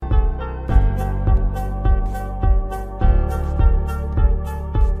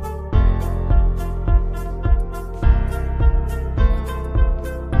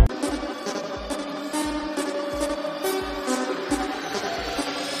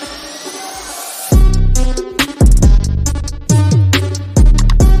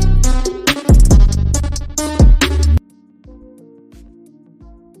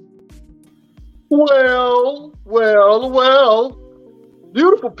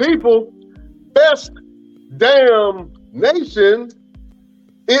people, best damn nation.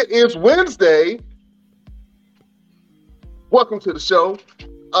 It is Wednesday. Welcome to the show.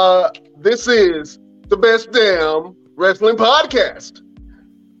 This is the best damn wrestling podcast.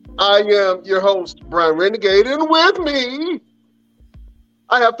 I am your host, Brian Renegade, and with me,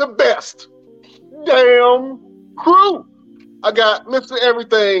 I have the best damn crew. I got Mr.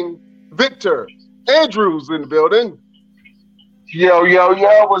 Everything, Victor Andrews in the building. Yo,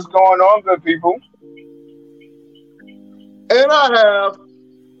 what's going on, good people? And I have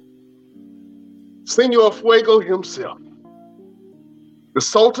Senor Fuego himself, the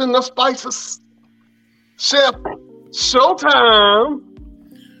Sultan of Spices, Chef Showtime.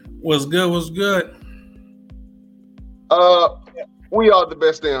 What's good? We are the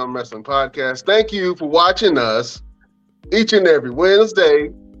best damn wrestling podcast. Thank you for watching us each and every Wednesday.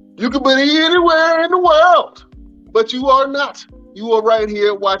 You could be anywhere in the world, but you are not. You are right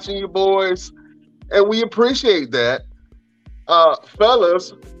here watching your boys, and we appreciate that.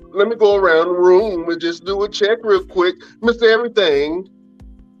 Fellas, let me go around the room and just do a check real quick. Mr. Everything,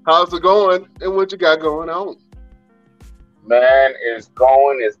 how's it going, and what you got going on? Man, it's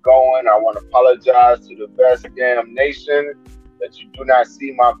going. I want to apologize to the best damn nation that you do not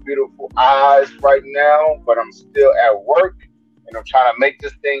see my beautiful eyes right now, but I'm still at work and I'm trying to make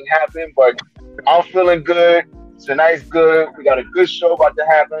this thing happen. But I'm feeling good. Tonight's good. We got a good show about to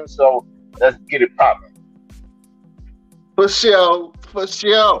happen, so let's get it popping. For sure.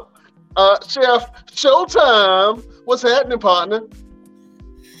 Chef Showtime, what's happening, partner?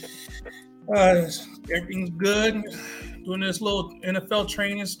 Everything's good. Doing this little NFL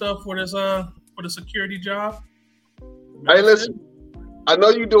training stuff for this for the security job. Hey, listen, I know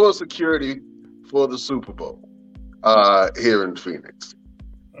you're doing security for the Super Bowl here in Phoenix.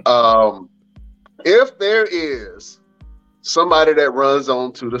 If there is somebody that runs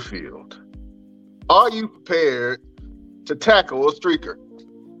onto the field, are you prepared to tackle a streaker?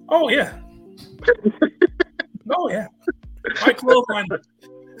 Oh, yeah. I clothesline him.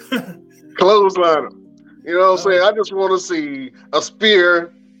 Clothesline him. You know what I'm saying? I just want to see a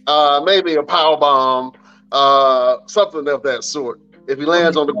spear, maybe a power bomb, something of that sort. If he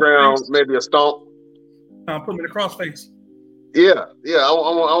lands on the ground, maybe a stomp. Put him in the crossface. Yeah. I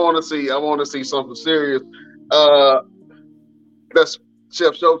want to see something serious. That's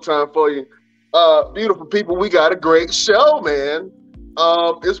Chef Showtime for you. Beautiful people, we got a great show, man.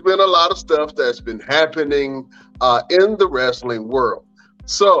 It's been a lot of stuff that's been happening in the wrestling world.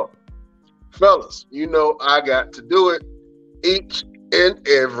 So, fellas, you know I got to do it each and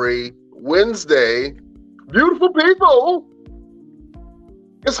every Wednesday. Beautiful people,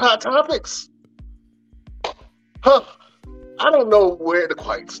 it's Hot Topics. I don't know where to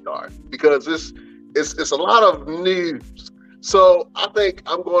quite start because it's a lot of news. So I think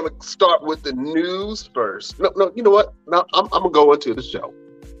I'm going to start with the news first. No, you know what? No, I'm going to go into the show.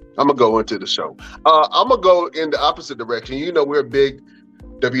 I'm going to go in the opposite direction. You know, we're big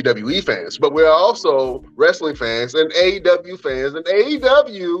WWE fans, but we're also wrestling fans and AEW fans. And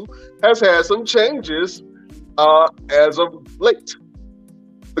AEW has had some changes as of late.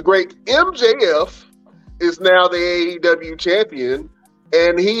 The great MJF is now the AEW champion,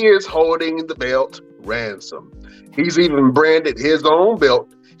 and he is holding the belt ransom. He's even branded his own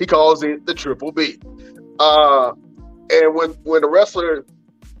belt. He calls it the Triple B. And when a wrestler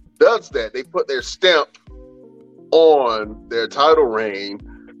does that, they put their stamp on their title reign.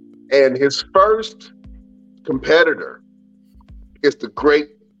 And his first competitor is the great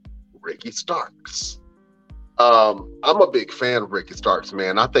Ricky Starks. I'm a big fan of Ricky Starks,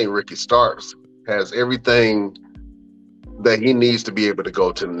 man. I think Ricky Starks has everything that he needs to be able to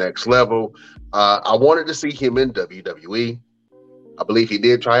go to the next level. I wanted to see him in WWE. I believe he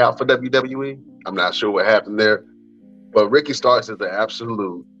did try out for WWE. I'm not sure what happened there. But Ricky Starks is an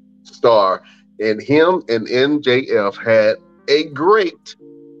absolute star. And him and MJF had a great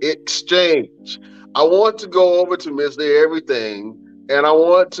exchange. I want to go over to Mr. Everything, and I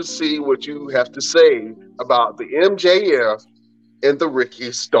want to see what you have to say about the MJF and the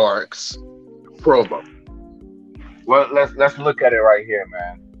Ricky Starks promo. Well, let's look at it right here,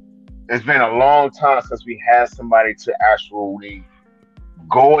 man. It's been a long time since we had somebody to actually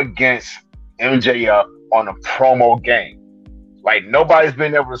go against MJF on a promo game. Like, nobody's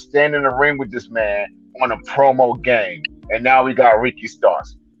been able to stand in the ring with this man on a promo game. And now we got Ricky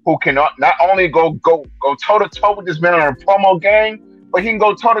Starks, who can not only go toe-to-toe with this man on a promo game, but he can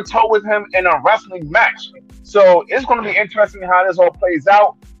go toe-to-toe with him in a wrestling match. So it's going to be interesting how this all plays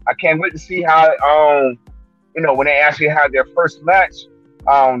out. I can't wait to see how, when they actually have their first match,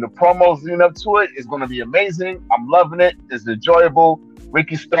 the promos leading up to it is going to be amazing. I'm loving it. It's enjoyable.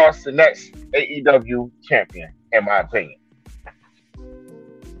 Ricky Starks the next AEW champion, in my opinion.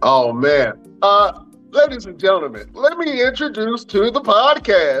 Oh man. Ladies and gentlemen, let me introduce to the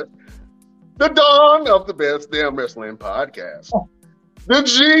podcast the Dawn of the Best Damn Wrestling Podcast. The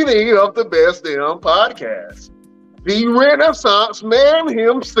genie of the Best Damn Podcast. The Renaissance man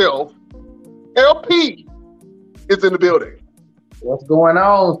himself, LP, is in the building. What's going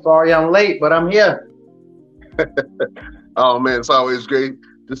on? Sorry I'm late, but I'm here. Oh man, it's always great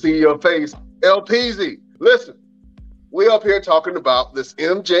to see your face. LPZ, listen, we up here talking about this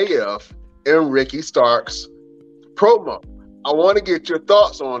MJF and Ricky Starks promo. I want to get your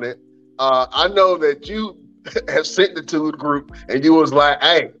thoughts on it. I know that you have sent it to the group and you was like,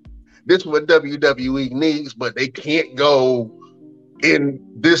 hey, this is what WWE needs, but they can't go in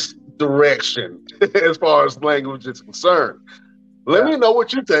this direction as far as language is concerned. Let me know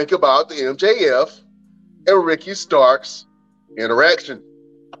what you think about the MJF and Ricky Starks interaction.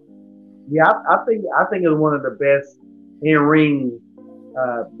 Yeah, I think it's one of the best in-ring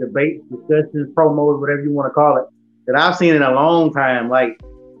debates, discussions, promos, whatever you want to call it, that I've seen in a long time. Like,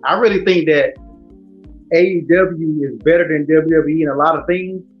 I really think that AEW is better than WWE in a lot of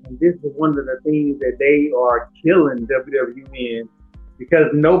things, and this is one of the things that they are killing WWE in, because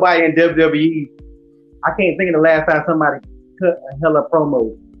nobody in WWE, I can't think of the last time somebody cut a hella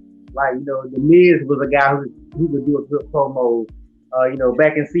promo. Like, The Miz was a guy who would do a good promo.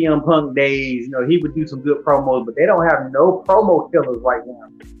 Back in CM Punk days, he would do some good promos, but they don't have no promo killers right now.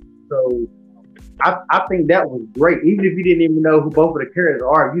 So I think that was great. Even if you didn't even know who both of the characters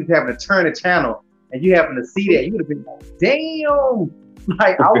are, you just happen to turn the channel and you happen to see that, you would have been like, damn,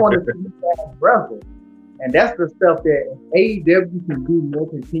 like I want to see that wrestle. And that's the stuff that AEW can do more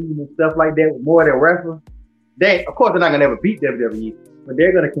continuing stuff like that with more of their wrestlers. Of course, they're not gonna ever beat WWE, but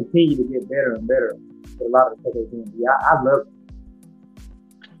they're gonna continue to get better and better with a lot of the stuff they can do. I love it.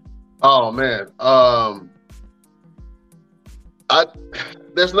 Oh man,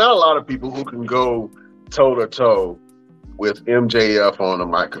 there's not a lot of people who can go toe to toe with MJF on the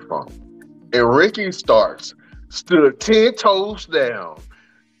microphone, and Ricky Starks stood 10 toes down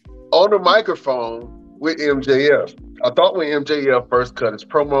on the microphone with MJF. I thought when MJF first cut his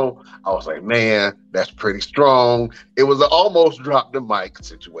promo, I was like, man, that's pretty strong. It was an almost drop the mic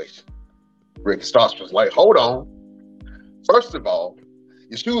situation. Ricky Starks was like, hold on. First of all,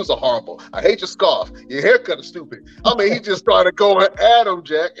 your shoes are horrible. I hate your scarf. Your haircut is stupid. I mean, he just started going at him,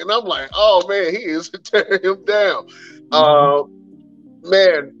 Jack. And I'm like, oh, man, he is tearing him down.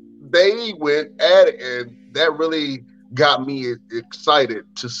 Man, they went at it, and that really got me excited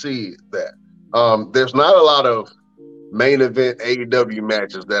to see that. There's not a lot of main event AEW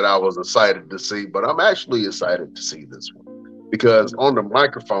matches that I was excited to see, but I'm actually excited to see this one. Because on the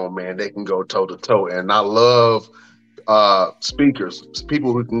microphone, man, they can go toe to toe. And I love speakers,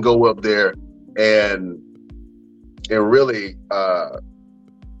 people who can go up there and really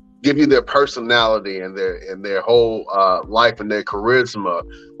give you their personality and their whole life and their charisma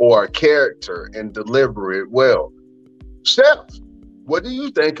or character and deliver it well. Chef, what do you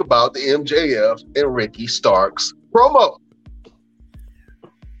think about the MJF and Ricky Starks promo?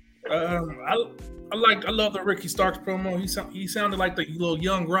 I love the Ricky Starks promo. He sounded like the little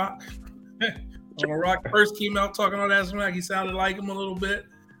young Rock. When Rock first came out talking on that smack, he sounded like him a little bit.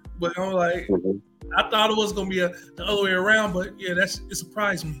 But I'm like, I thought it was gonna be the other way around, but yeah, it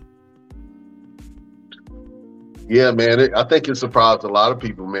surprised me. Yeah, man, I think it surprised a lot of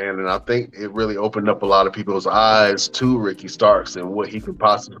people, man, and I think it really opened up a lot of people's eyes to Ricky Starks and what he could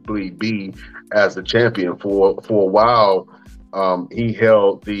possibly be as a champion. For a while, he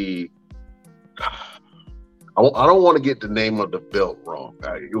held the. I don't want to get the name of the belt wrong.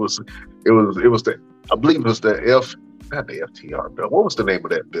 It was the, I believe it was not the FTR belt. What was the name of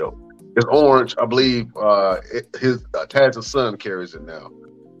that belt? It's orange. I believe his Taz's son carries it now.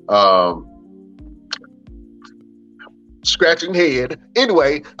 Scratching head.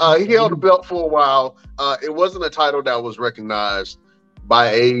 Anyway, he held the belt for a while. It wasn't a title that was recognized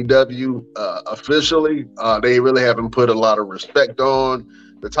by AEW officially. They really haven't put a lot of respect on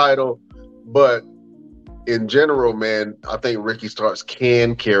the title, but in general, man, I think Ricky Starks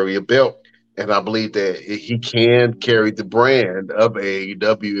can carry a belt, and I believe that he can carry the brand of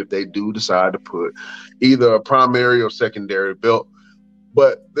AEW if they do decide to put either a primary or secondary belt.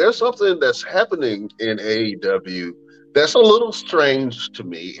 But there's something that's happening in AEW that's a little strange to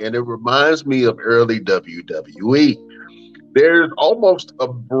me, and it reminds me of early WWE. There's almost a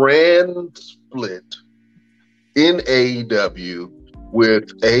brand split in AEW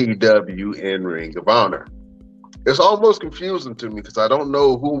with AEW in Ring of Honor. It's almost confusing to me because I don't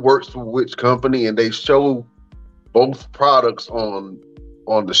know who works for which company, and they show both products on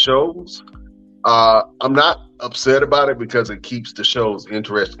on the shows. I'm not upset about it because it keeps the shows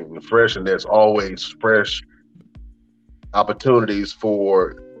interesting and fresh, and there's always fresh opportunities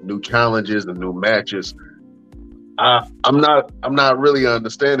for new challenges and new matches. I'm not really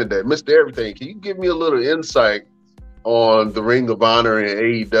understanding that. Mr. Everything, can you give me a little insight on the Ring of Honor and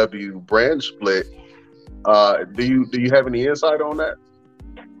AEW brand split? Do you have any insight on that?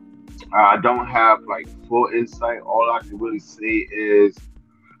 I don't have like full insight. All I can really say is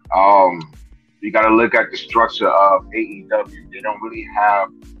you got to look at the structure of AEW. They don't really have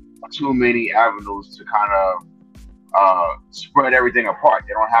too many avenues to kind of spread everything apart.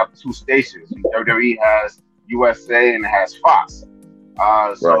 They don't have two stations. WWE has USA and it has Fox.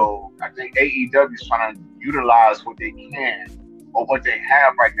 So I think AEW is trying to utilize what they can or what they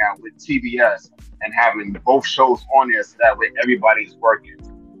have right now with TBS and having both shows on there so that way everybody's working.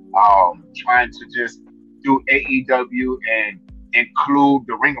 Trying to just do AEW and include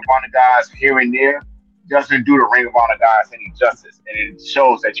the Ring of Honor guys here and there doesn't do the Ring of Honor guys any justice, and it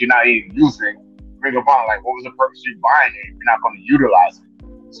shows that you're not even using Ring of Honor. Like, what was the purpose of buying it if you're not going to utilize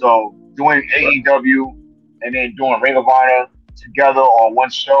it? So doing AEW and then doing Ring of Honor together on one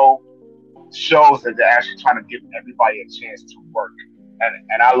show shows that they're actually trying to give everybody a chance to work,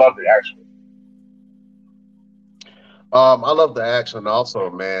 and I love it actually. I love the action also,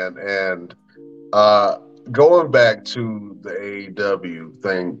 man, and going back to the AEW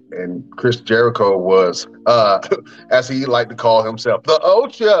thing, and Chris Jericho was, as he liked to call himself, the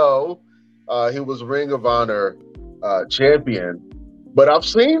Ocho. He was Ring of Honor champion, but I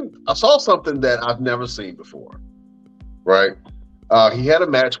saw something that I've never seen before. Right? He had a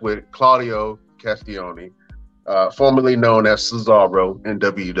match with Claudio Castagnoli, formerly known as Cesaro in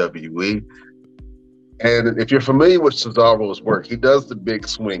WWE. And if you're familiar with Cesaro's work, he does the big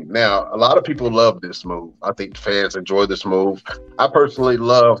swing. Now, a lot of people love this move. I think fans enjoy this move. I personally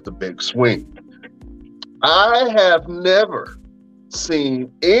love the big swing. I have never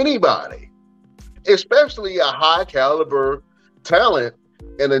seen anybody, especially a high caliber talent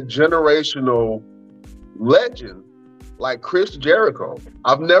and a generational legend like Chris Jericho.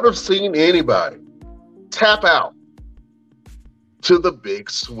 I've never seen anybody tap out to the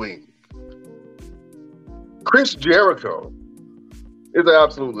big swing. Chris Jericho is an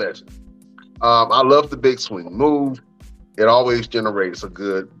absolute legend. I love the big swing move. It always generates a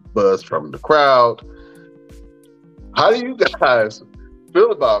good buzz from the crowd. How do you guys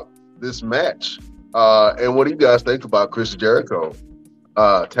feel about this match? And what do you guys think about Chris Jericho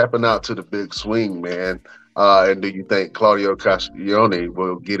tapping out to the big swing, man? And do you think Claudio Castagnoli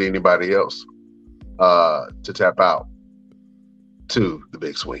will get anybody else to tap out to the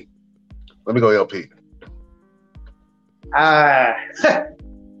big swing? Let me go LP. I'm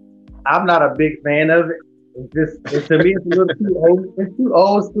not a big fan of it. It's to me, it's a little too old. It's too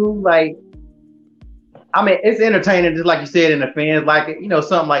old school. Like, I mean, it's entertaining, just like you said, and the fans like it,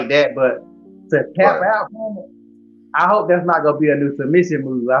 something like that. But to tap out from it, I hope that's not gonna be a new submission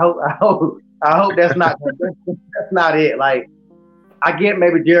move. I hope that's not that's not it. Like, I get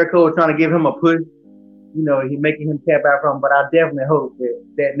maybe Jericho trying to give him a push. He making him tap out from, but I definitely hope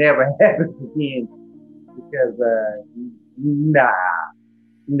that never happens again. Because nah.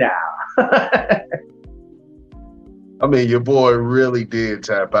 I mean, your boy really did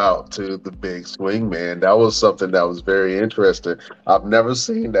tap out to the big swing, man. That was something that was very interesting. I've never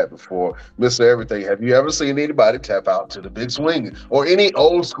seen that before. Mr. Everything, have you ever seen anybody tap out to the big swing or any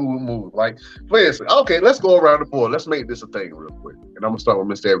old school move? Like, listen, okay, let's go around the board. Let's make this a thing real quick. And I'm going to start with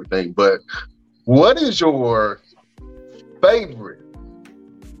Mr. Everything. But what is your favorite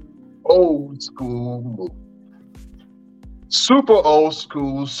old school move? Super old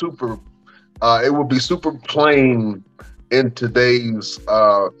school, it would be super plain in today's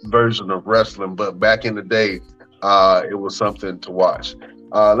version of wrestling, but back in the day, it was something to watch.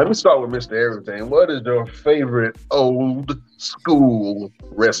 Let me start with Mr. Everything. What is your favorite old school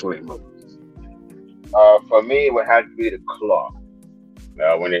wrestling move? For me, it would have to be the claw.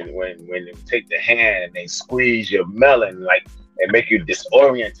 When they take the hand and they squeeze your melon, like, and make you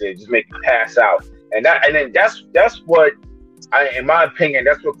disoriented, just make you pass out, and then that's what, in my opinion,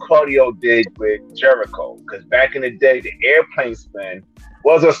 that's what Claudio did with Jericho. Because back in the day, the airplane spin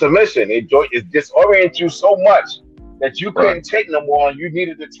was a submission. It disoriented you so much that you couldn't take no more, and you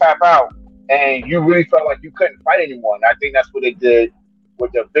needed to tap out, and you really felt like you couldn't fight anymore. And I think that's what they did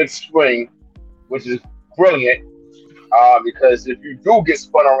with the big swing, which is brilliant. Because if you do get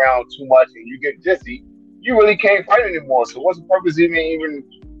spun around too much and you get dizzy, you really can't fight anymore. So what's the purpose even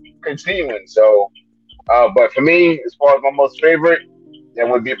continuing? So, but for me, as far as my most favorite, that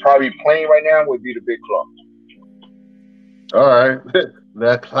would be probably playing right now would be the big claw. All right,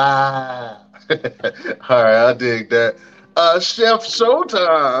 The climb. All right, I dig that. Chef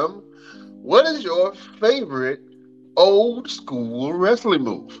Showtime, what is your favorite old school wrestling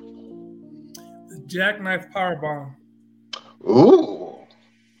move? The jackknife powerbomb. Ooh,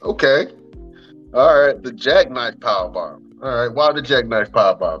 okay. All right, the jackknife powerbomb. All right, why the jackknife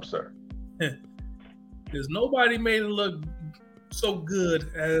powerbomb, sir? Because nobody made it look so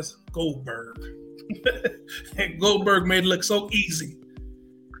good as Goldberg. And Goldberg made it look so easy.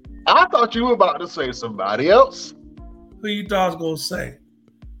 I thought you were about to say somebody else. Who you thought I was going to say?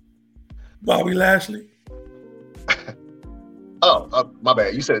 Bobby Lashley? Oh, my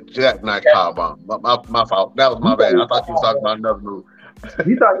bad. You said jackknife powerbomb. My fault. That was my bad. I thought you were talking about another move.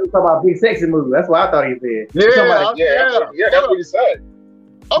 You thought you were talking about big sexy move. That's what I thought he said. Yeah, that's what he said.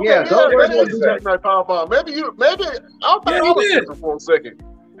 Okay, Yeah, Goldberg maybe you jackknife powerbomb. Maybe I was thinking for a second.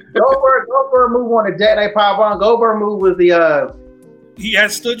 Goldberg move on the jackknife powerbomb. Goldberg move was the He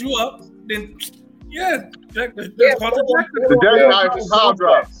had stood you up. Then, yeah. The jackknife power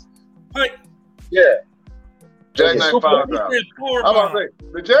drop. Like, Yeah. Jackknife power drop. I'm about to say,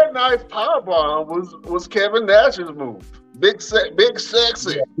 the jackknife powerbomb was Kevin Nash's move. Big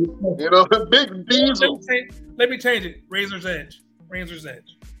sexy. You know, big diesel. Let me change it. Razor's Edge. Razor's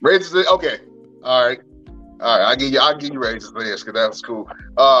Edge. Okay. All right. I'll give you Razor's Edge because that was cool.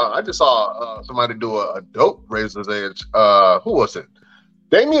 I just saw somebody do a dope Razor's Edge. Who was it?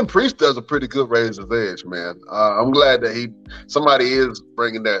 Damian Priest does a pretty good Razor's Edge, man. I'm glad that somebody is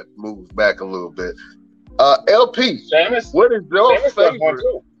bringing that move back a little bit. LP, Sheamus, what is your Sheamus favorite? does one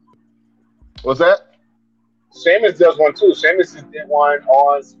too. What's that? Sheamus does one too. Sheamus did one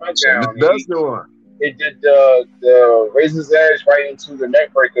on SmackDown. Sheamus does do one. He did the Razor's Edge right into the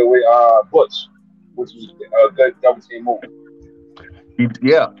neckbreaker with Butch, which was a good double team move.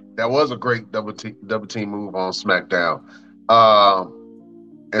 Yeah, that was a great double team move on SmackDown.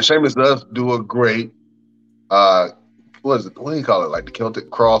 And Sheamus does do a great what is it? What do you call it? Like the Celtic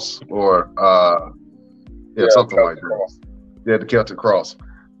Cross or something like that. Cross. Yeah, the Celtic Cross.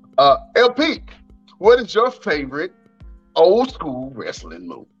 LP, what is your favorite old school wrestling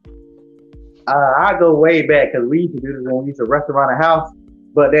move? I go way back because we used to do this when we used to wrestle around the house.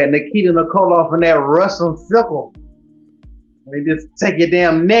 But that Nikita Nikolov and that Russian sickle, they just take your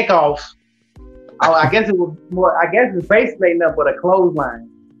damn neck off. I guess it was more. I guess it's basically nothing but a clothesline.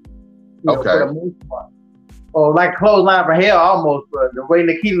 Okay. For the most part. Or like clothesline for hell almost. But the way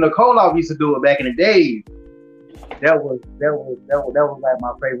Nikita Nikolov used to do it back in the days, that was like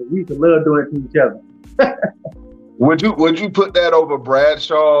my favorite. We used to love doing it to each other. Would you put that over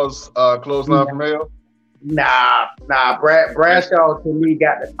Bradshaw's clothesline from hell? Nah. Bradshaw to me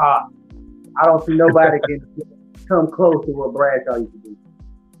got the top. I don't see nobody can come close to what Bradshaw used to do.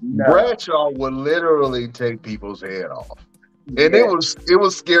 No. Bradshaw would literally take people's head off, and it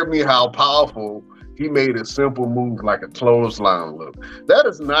would scare me how powerful he made a simple move like a clothesline look. That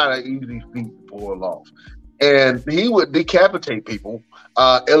is not an easy feat to pull off, and he would decapitate people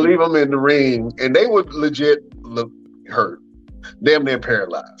and leave them in the ring, and they would legit look hurt, damn near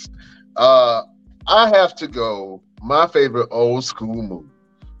paralyzed. I have to go. My favorite old school move.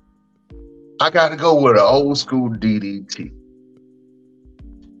 I got to go with an old school DDT.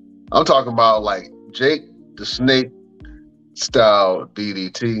 I'm talking about like Jake the Snake style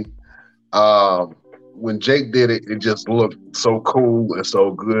DDT. When Jake did it, it just looked so cool and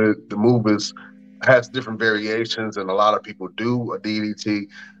so good. The move has different variations, and a lot of people do a DDT.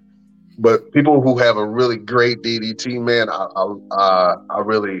 But people who have a really great DDT, man, I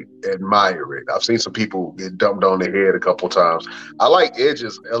really admire it. I've seen some people get dumped on their head a couple times. I like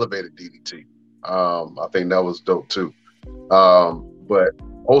Edge's elevated DDT. I think that was dope too. But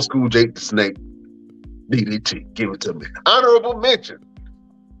old school Jake the Snake DDT, give it to me. Honorable mention.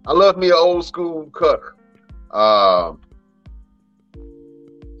 I love me an old school cutter.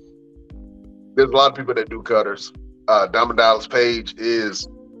 There's a lot of people that do cutters. Diamond Dallas Page is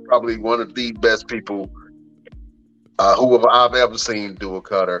probably one of the best people who I've ever seen do a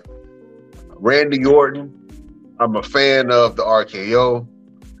cutter. Randy Orton, I'm a fan of the RKO.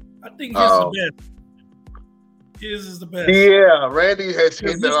 I think his is the best. His is the best. Yeah, Randy has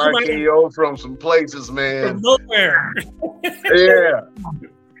hit the RKO from some places, man. From nowhere. Yeah.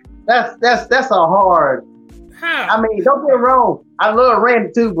 That's a hard. How? I mean, don't get me wrong. I love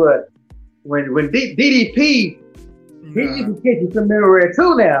Randy too, but when DDP, he used to catch you some middleware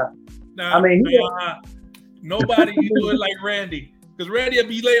too now. Nah, I mean, nobody can do it like Randy. Because Randy will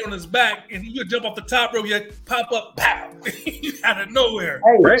be laying on his back and you'll jump off the top rope, you pop up, pow, out of nowhere.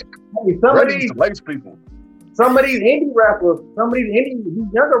 Hey, some of these people. Some of these indie wrestlers,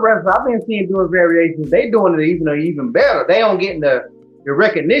 these younger wrestlers I've been seeing doing variations, they doing it even better. They don't get in the the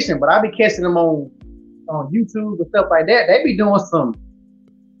recognition, but I be catching them on YouTube and stuff like that. They be doing some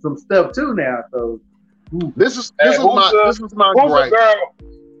stuff too now. So this is my gripe.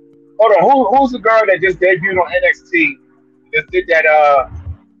 Hold on, who's the girl that just debuted on NXT? Just did that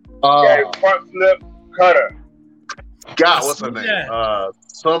that front flip cutter. God, what's her name?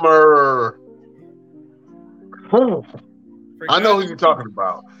 Summer. I know who you're talking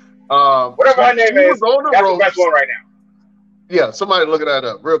about. Whatever her name is, on the that's ropes. the best one right now. Yeah, somebody look that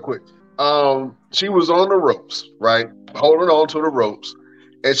up real quick. She was on the ropes, right, holding on to the ropes,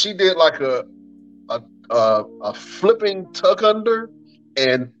 and she did like a flipping tuck under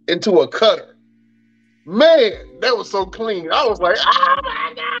and into a cutter. Man, that was so clean. I was like, oh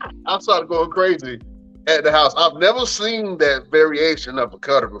my God. I started going crazy at the house. I've never seen that variation of a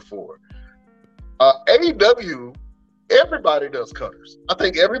cutter before. AEW, everybody does cutters. I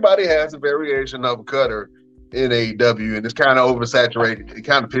think everybody has a variation of a cutter in AEW, and it's kind of oversaturated. It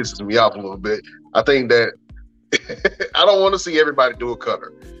kind of pisses me off a little bit. I think that I don't want to see everybody do a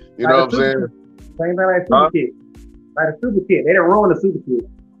cutter. You know what I'm saying? Same thing like Super Kick. Like the Super Kick. They didn't ruin the Super Kick.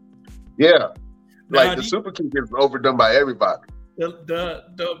 Yeah. Like the Super Kick is overdone by everybody.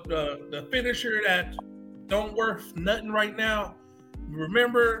 The finisher that don't worth nothing right now.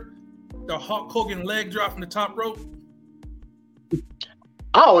 Remember the Hulk Hogan leg drop from the top rope?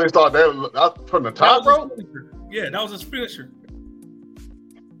 I always thought that was from the top rope. Yeah, that was his finisher.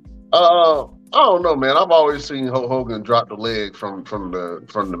 I don't know, man. I've always seen Hulk Hogan drop the leg from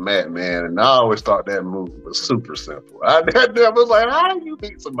the mat, man, and I always thought that move was super simple. I was like, how do you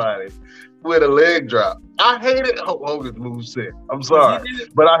beat somebody with a leg drop? I hated Hulk Hogan's moveset. I'm sorry,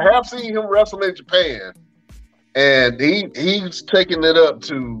 but I have seen him wrestle in Japan, and he's taking it up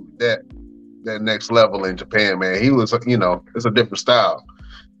to that next level in Japan, man. He was, it's a different style.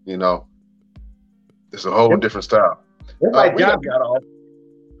 It's a whole different style. We got off.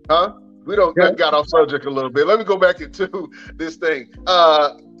 Huh? We got off subject a little bit. Let me go back into this thing.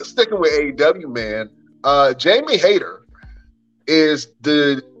 Sticking with AEW, man. Jamie Hayter is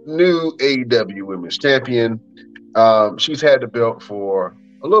the new AEW Women's Champion. She's had the belt for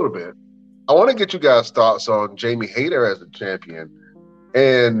a little bit. I want to get you guys' thoughts on Jamie Hayter as a champion.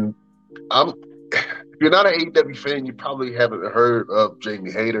 And if you're not an AEW fan, you probably haven't heard of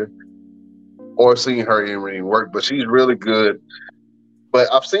Jamie Hayter or seen her in ring work, but she's really good. But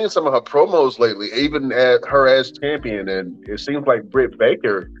I've seen some of her promos lately, even at her as champion, and it seems like Britt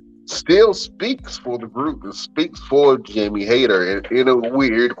Baker still speaks for the group and speaks for Jamie Hayter in a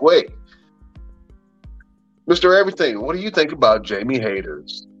weird way. Mr. Everything, what do you think about Jamie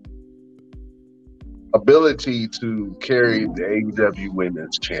Hayter's ability to carry the AEW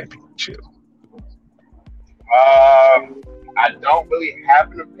Women's Championship? I don't really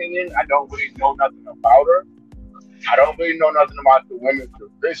have an opinion. I don't really know nothing about her. I don't really know nothing about the women's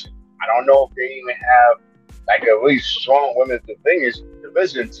division. I don't know if they even have like a really strong women's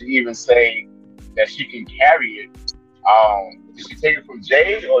division to even say that she can carry it. Did she take it from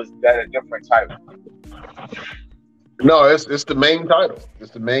Jade, or is that a different title? No, it's the main title.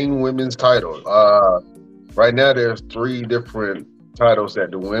 It's the main women's title. Right now, there's 3 different titles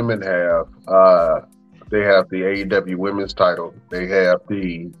that the women have. They have the AEW Women's title. They have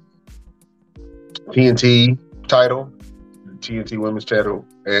the TNT title, the TNT Women's title,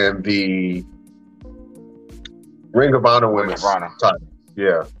 and the Ring of Honor Women's title.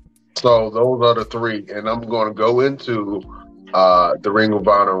 Yeah. So those are the 3, and I'm going to go into the Ring of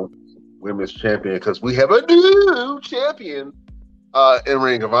Honor Women's Champion because we have a new champion in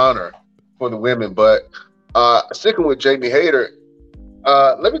Ring of Honor for the women. But sticking with Jamie Hayter,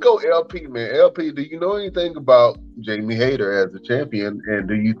 let me go LP, man. LP, do you know anything about Jamie Hayter as a champion, and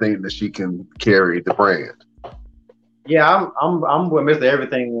do you think that she can carry the brand? Yeah, I'm with Mr.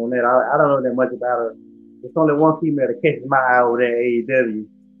 Everything on that. I don't know that much about her. There's only one female that catches my eye over there at AEW.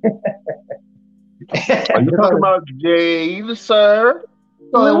 Are you talking about Jade, sir?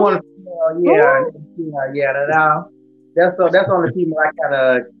 Only one female, yeah. That's on the female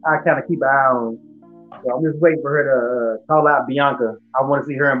I kind of keep an eye on. So I'm just waiting for her to call out Bianca. I want to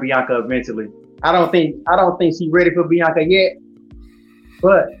see her and Bianca eventually. I don't think she's ready for Bianca yet,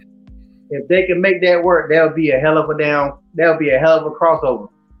 but if they can make that work, that'll be a hell of a crossover.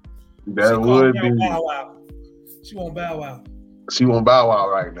 That would be. Bow Wow. She won't Bow Wow. She won't Bow Wow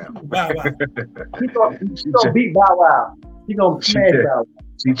right now. Bow Wow. She's gonna beat Bow Wow. She's gonna smash Bow Wow.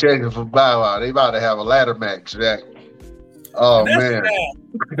 She checking for Bow Wow. They about to have a ladder match, Jack. Oh, man.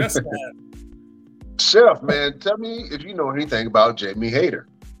 That's bad. Chef, man, tell me if you know anything about Jamie Hayter.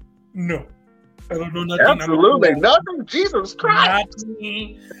 No. I don't know nothing. Absolutely nothing. Jesus Christ.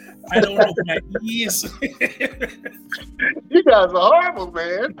 Nothing. I don't know what that is. You guys are horrible,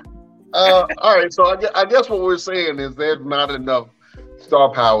 man. All right, so I guess what we're saying is there's not enough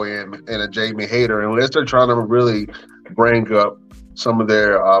star power in a Jamie Hayter unless they're trying to really bring up some of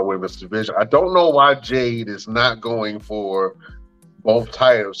their women's division. I don't know why Jade is not going for both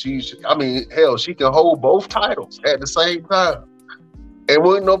titles. She can hold both titles at the same time, and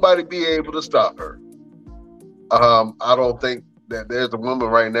wouldn't nobody be able to stop her. I don't think that there's a woman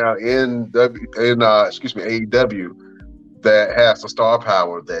right now in AEW that has the star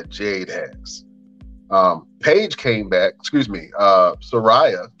power that Jade has. Paige came back.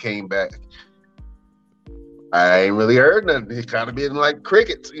 Soraya came back. I ain't really heard nothing. He's kind of been like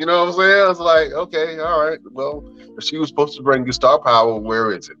crickets. You know what I'm saying? I was like, okay, all right. Well, if she was supposed to bring you star power,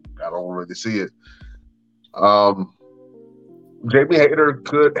 where is it? I don't really see it. Jamie Hayter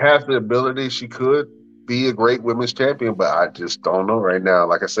could have the ability. She could be a great women's champion, but I just don't know right now.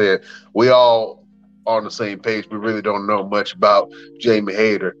 Like I said, we all on the same page. We really don't know much about Jamie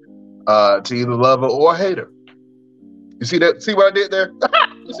Hayter to either love her or hate her. You see that? See what I did there?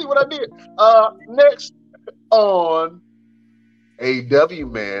 You see what I did? Next on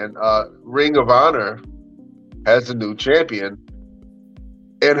AEW, man, Ring of Honor has a new champion,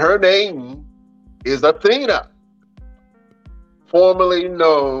 and her name is Athena, formerly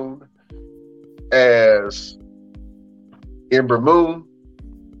known as Ember Moon.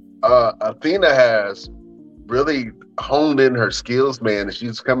 Athena has really honed in her skills, man, and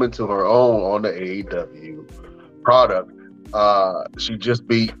she's coming to her own on the AEW product. She just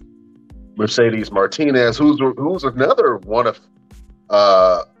beat Mercedes Martinez, who's another one of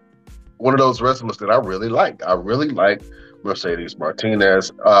those wrestlers that I really like. I really like Mercedes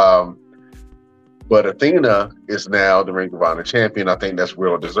Martinez. But Athena is now the Ring of Honor champion. I think that's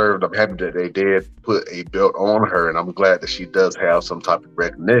well deserved. I'm happy that they did put a belt on her, and I'm glad that she does have some type of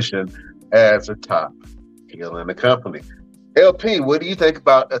recognition as a top heel in the company. LP, what do you think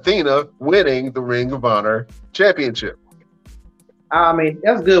about Athena winning the Ring of Honor championship? I mean,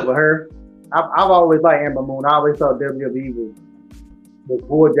 that's good for her. I've always liked Ember Moon. I always thought WWE was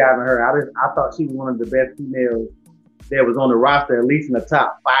poor jiving her. I thought she was one of the best females that was on the roster, at least in the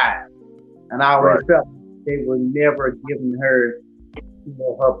top 5. And I always felt they were never giving her,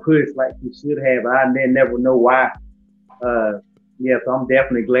 her push like she should have. I never know why. So I'm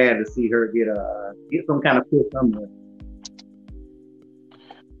definitely glad to see her get some kind of push somewhere.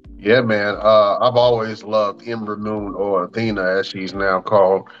 Yeah, man. I've always loved Ember Moon, or Athena as she's now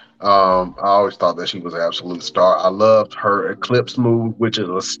called. I always thought that she was an absolute star. I loved her Eclipse move, which is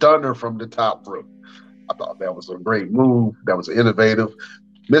a stunner from the top rope. I thought that was a great move. That was innovative.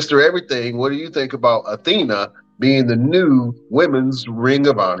 Mr. Everything, what do you think about Athena being the new Women's Ring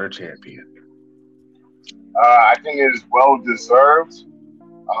of Honor champion? I think it is well deserved.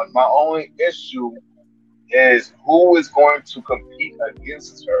 My only issue is who is going to compete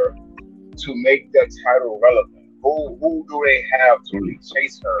against her to make that title relevant. Who do they have to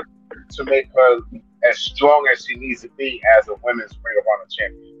chase her to make her as strong as she needs to be as a Women's Ring of Honor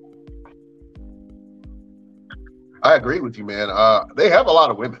champion? I agree with you, man. They have a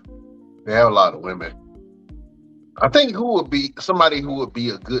lot of women. I think who would be somebody who would be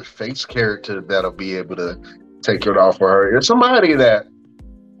a good face character that'll be able to take it off for her is somebody that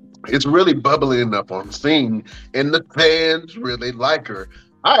is really bubbling up on the scene and the fans really like her.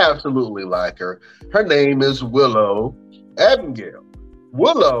 I absolutely like her. Her name is Willow Abigail.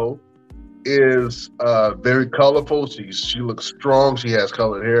 Willow is very colorful. She looks strong. She has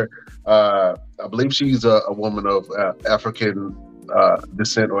colored hair. I believe she's a woman of African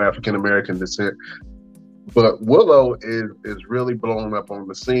descent or African American descent. But Willow is really blown up on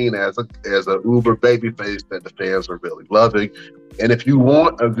the scene as a uber babyface that the fans are really loving. And if you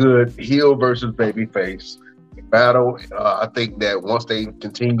want a good heel versus babyface battle, I think that once they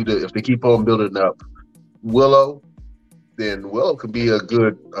continue to, if they keep on building up Willow, then Willow could be a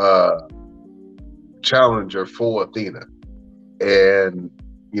good challenger for Athena. And,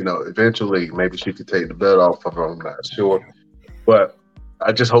 eventually maybe she could take the belt off of her, I'm not sure. But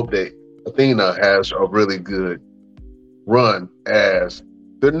I just hope that Athena has a really good run as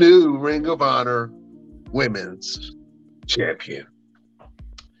the new Ring of Honor Women's Champion.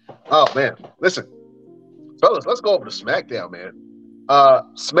 Oh, man. Listen, fellas, let's go over to SmackDown, man.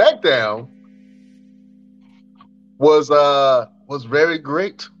 SmackDown was very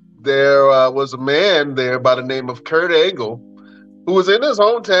great. There was a man there by the name of Kurt Angle who was in his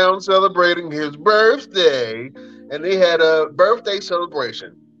hometown celebrating his birthday, and they had a birthday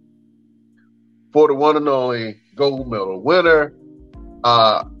celebration for the one and only gold medal winner,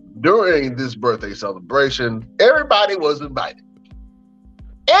 during this birthday celebration, everybody was invited.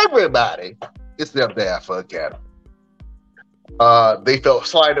 Everybody except the Alpha Academy. They felt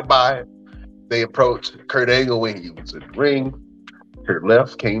slighted by it. They approached Kurt Angle when he was in the ring. Kurt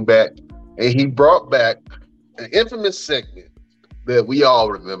left, came back, and he brought back an infamous segment that we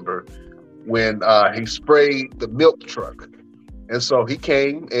all remember when he sprayed the milk truck. And so he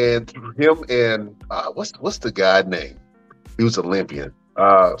came, and him and what's the guy's name? He was Olympian.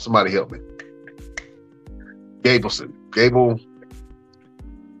 Somebody help me. Gableson. Gable.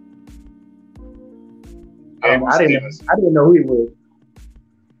 I didn't know who he was.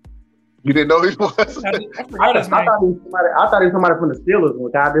 You didn't know who he was? I forgot his name. I thought he was somebody from the Steelers.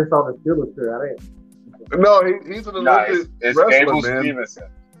 Which I just saw the Steelers shirt. No, he's an Olympic wrestler, Gable man. Stevenson.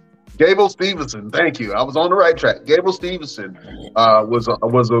 Gable Stevenson, thank you. I was on the right track. Gable Stevenson was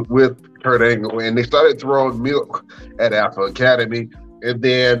with Kurt Angle, and they started throwing milk at Alpha Academy, and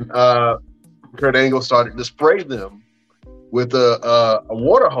then Kurt Angle started to spray them with a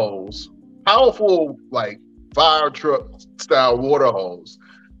water hose, powerful like fire truck style water hose,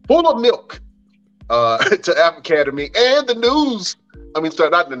 full of milk to Alpha Academy and the news. I mean, sorry,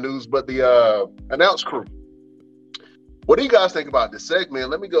 not the news, but the announce crew. What do you guys think about this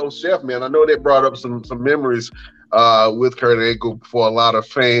segment? Let me go, Chef, man. I know they brought up some memories with Kurt Angle for a lot of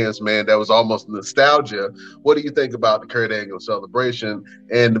fans, man. That was almost nostalgia. What do you think about the Kurt Angle celebration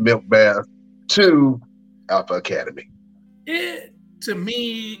and the milk bath to Alpha Academy? To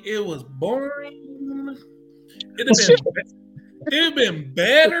me, it was boring. It'd have been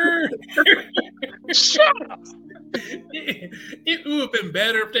better. Shut up. It would have been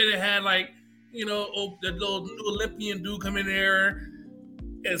better if they had like, the little new Olympian dude come in there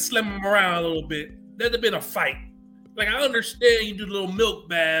and slam him around a little bit. That'd have been a fight. Like, I understand you do the little milk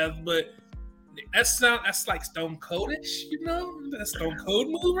bath, but that's like Stone Cold-ish, That's Stone Cold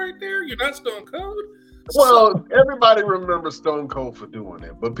move right there. You're not Stone Cold. Well, everybody remembers Stone Cold for doing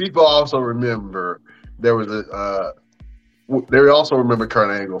it, but people also remember they also remember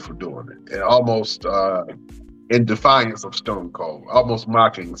Kurt Angle for doing it, and almost in defiance of Stone Cold, almost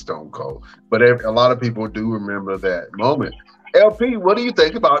mocking Stone Cold. But a lot of people do remember that moment. LP, what do you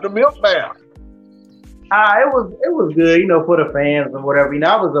think about the milk bath? It was good, for the fans and whatever.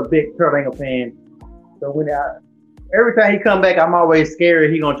 I was a big Kurt Angle fan, so every time he come back, I'm always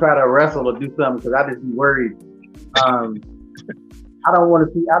scared he gonna try to wrestle or do something because I just be worried. I don't want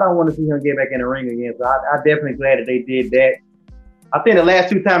to see him get back in the ring again. So I definitely glad that they did that. I think the last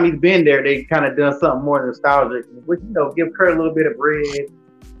 2 times he's been there, they kind of done something more nostalgic, which, give Kurt a little bit of bread, this,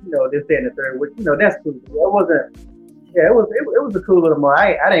 that, and the third, which, that's cool. It was a cool little moment.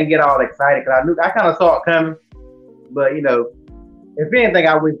 I didn't get all excited because I kind of saw it coming, but, if anything,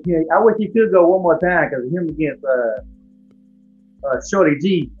 I wish he could go one more time because him against Shorty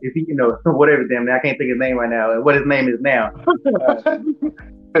G, if he, whatever damn, I can't think of his name right now, what his name is now.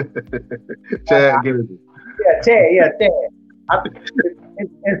 Chad Gibson. Chad.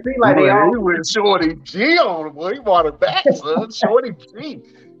 And see, like they all went Shorty G on him. Boy, he brought it back, son. Shorty G.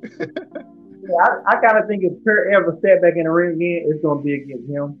 I kind of think if Kurt ever step back in the ring again, it's going to be against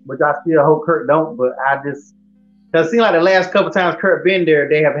him. Which I still hope Kurt don't. But because it seems like the last couple times Kurt been there,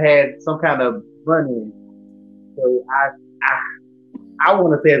 they have had some kind of run-in. So I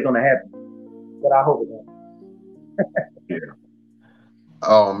want to say it's going to happen, but I hope it don't. Yeah.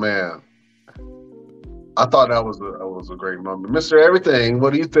 Oh man. I thought that was a great moment. Mr. Everything,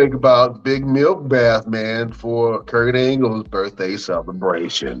 what do you think about Big Milk Bath, man, for Kurt Angle's birthday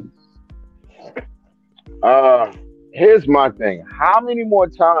celebration? Here's my thing. How many more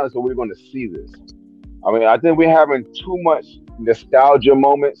times are we going to see this? I mean, I think we're having too much nostalgia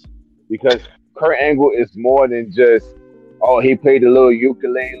moments because Kurt Angle is more than just, he played the little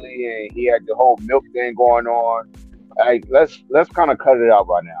ukulele and he had the whole milk thing going on. Like, let's kind of cut it out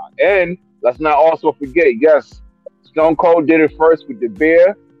right now. And let's not also forget, yes, Stone Cold did it first with the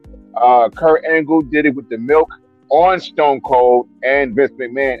beer. Kurt Angle did it with the milk on Stone Cold and Vince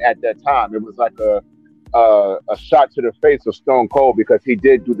McMahon at that time. It was like a shot to the face of Stone Cold because he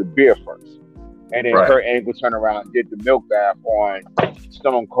did do the beer first. And then Kurt Angle turned around and did the milk bath on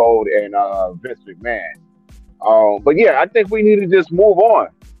Stone Cold and Vince McMahon. But yeah, I think we need to just move on.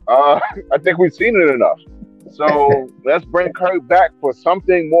 I think we've seen it enough. So let's bring Kurt back for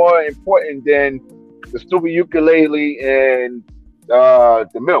something more important than the stupid ukulele and the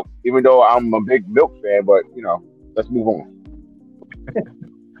milk. Even though I'm a big milk fan, but let's move on.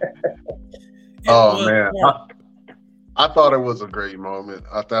 Oh man, I thought it was a great moment.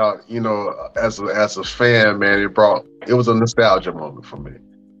 I thought, as a fan, man, it was a nostalgia moment for me.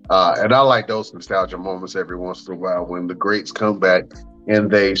 And I like those nostalgia moments every once in a while when the greats come back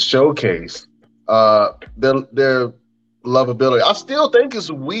and they showcase their lovability. I still think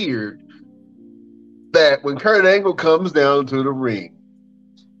it's weird that when Kurt Angle comes down to the ring,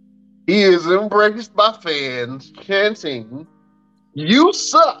 he is embraced by fans chanting, "You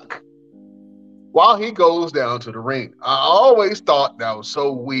suck," while he goes down to the ring. I always thought that was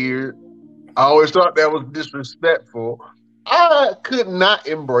so weird. I always thought that was disrespectful. I could not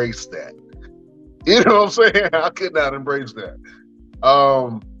embrace that. You know what I'm saying? I could not embrace that.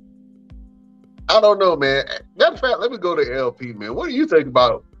 I don't know, man. Matter of fact, let me go to LP, man. What do you think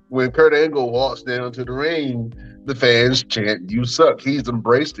about when Kurt Angle walks down to the ring, the fans chant, "You suck"? He's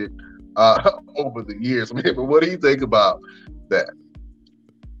embraced it over the years. Man, but what do you think about that?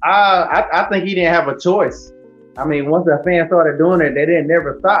 I think he didn't have a choice. I mean, once the fans started doing it, they didn't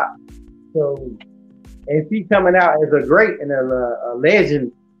never stop. So if he's coming out as a great and a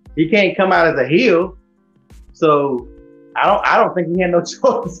legend, he can't come out as a heel. So I don't think he had no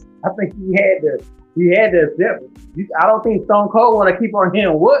choice. I think he had to accept it. I don't think Stone Cold want to keep on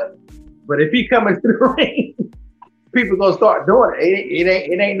hearing what, but if he coming to the ring, people gonna start doing it.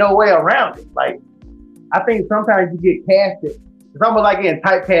 It ain't no way around it. Like, I think sometimes you get casted. It's almost like getting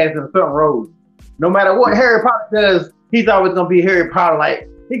typecast in certain roles. No matter what Harry Potter does, he's always gonna be Harry Potter. Like,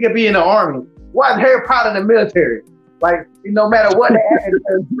 he could be in the army. Why is Harry Potter in the military? Like, no matter what the actor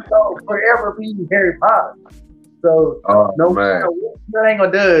does, he's gonna forever be Harry Potter. So no matter what Kurt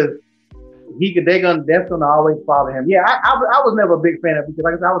Angle does, that's gonna always follow him. Yeah, I was never a big fan of him because,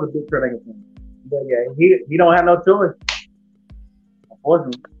 like I said, I was a big Kurt Angle fan. But yeah, he don't have no choice.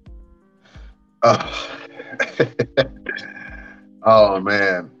 Unfortunately. Oh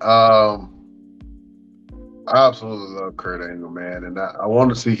man, I absolutely love Kurt Angle, man, and I want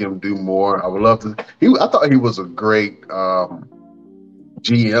to see him do more. I would love to. I thought he was a great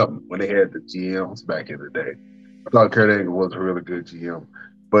GM when they had the GMs back in the day. I thought Kurt Angle was a really good GM,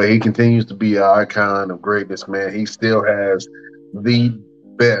 but he continues to be an icon of greatness, man. He still has the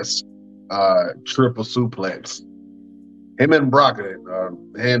best triple suplex. Him and Brock hand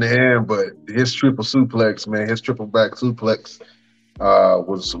in hand, but his triple suplex, man, his triple back suplex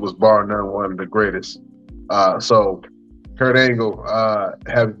was bar none one of the greatest. So Kurt Angle,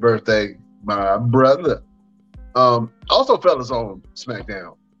 happy birthday, my brother. Also, fellas, on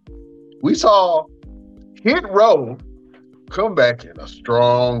SmackDown, we saw Hit Row come back in a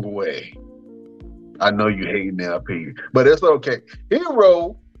strong way. I know you hate LP, but it's okay. Hit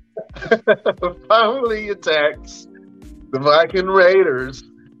Row finally attacks the Viking Raiders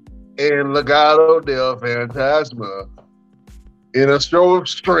and Legado del Fantasma in a show of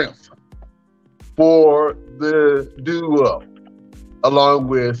strength for the duo, along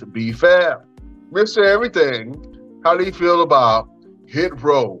with B-Fab. Mr. Everything, how do you feel about Hit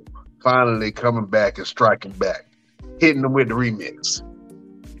Row finally coming back and striking back, hitting them with the remix?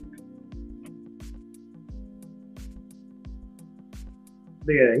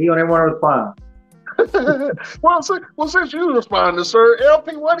 Yeah, he don't even want to respond. well, since you responded, sir,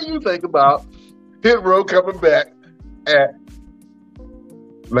 LP, what do you think about Hit Row coming back at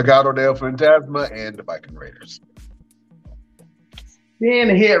Legado del Fantasma and the Viking Raiders?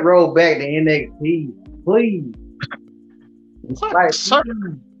 Send Hit Row back to NXT, please. Like, sir.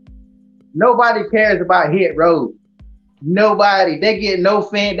 Nobody cares about Hit Row. Nobody. They get no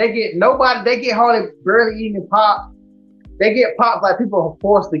fan. They get hardly barely even pop. They get popped like people are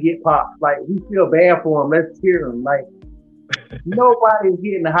forced to get popped. Like, we feel bad for them. Let's hear them. Like, nobody's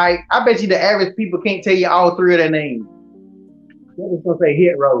getting the hype. I bet you the average people can't tell you all three of their names. They're just gonna say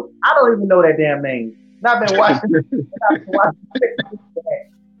Hit Row. I don't even know that damn name. And I've been watching.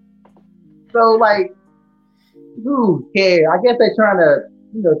 So, like, who cares? I guess they're trying to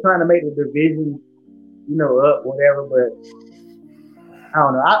make the division, up, whatever. But I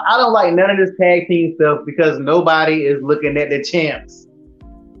don't know. I don't like none of this tag team stuff because nobody is looking at the champs.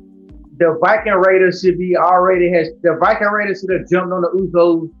 The Viking Raiders should have jumped on the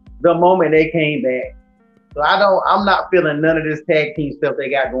Usos the moment they came back. So I'm not feeling none of this tag team stuff they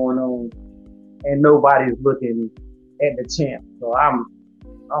got going on, and nobody's looking at the champ. So I'm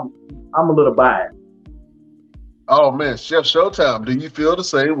a little biased. Oh man, Chef Showtime, do you feel the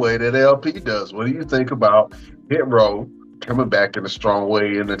same way that LP does? What do you think about Hit Row coming back in a strong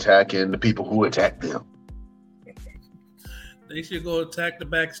way and attacking the people who attacked them? They should go attack the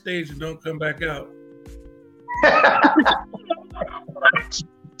backstage and don't come back out.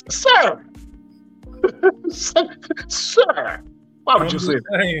 Sir, why would you say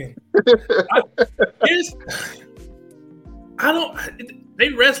that? I don't. They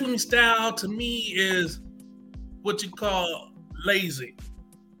wrestling style to me is what you call lazy.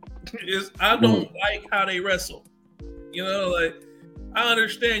 I don't like how they wrestle. Like I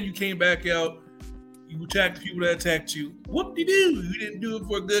understand you came back out. You attacked the people that attacked you. Whoop-de-doo. You didn't do it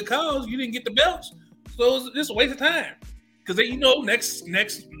for a good cause. You didn't get the belts. So it's just a waste of time. Because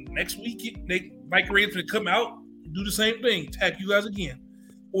next week, Mike Ray's going to come out and do the same thing. Attack you guys again.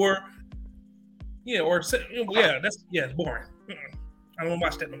 It's boring. I don't want to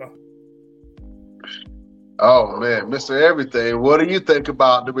watch that no more. Oh, man, Mr. Everything, what do you think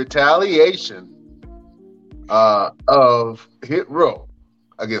about the retaliation of Hit Row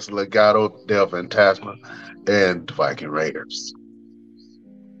against Legado del Fantasma and the Viking Raiders?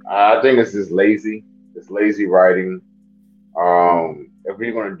 I think it's just lazy. It's lazy writing. If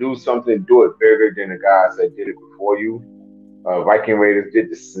you're going to do something, do it bigger than the guys that did it before you. Viking Raiders did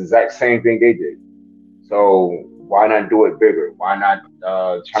the exact same thing they did. So why not do it bigger? Why not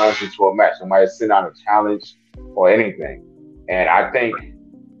challenge it to a match? Somebody send out a challenge or anything. And I think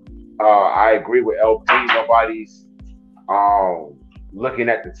I agree with LP. Nobody's looking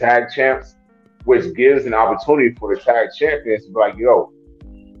at the tag champs, which gives an opportunity for the tag champions to be like, yo,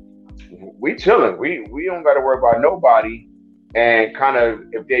 we chilling. We don't got to worry about nobody. And kind of,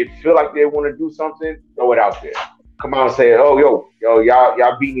 if they feel like they want to do something, throw it out there. Come out and say, oh, yo,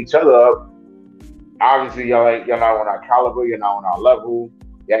 y'all beating each other up. Obviously, y'all not on our caliber. You're not on our level.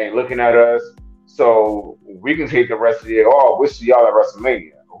 Y'all ain't looking at us. So we can take the rest of the year off. We'll see y'all at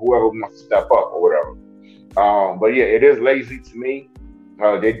WrestleMania. Whoever wants to step up or whatever. But yeah, it is lazy to me.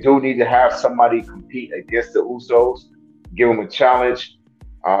 They do need to have somebody compete against the Usos. Give them a challenge.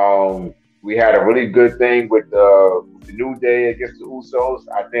 We had a really good thing with the New Day against the Usos.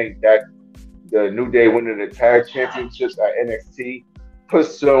 I think that the New Day winning the tag championships at NXT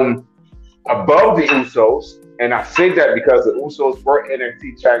puts them above the Usos. And I say that because the Usos were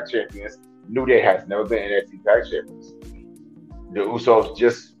NXT tag champions. New Day has never been NXT tag champions. The Usos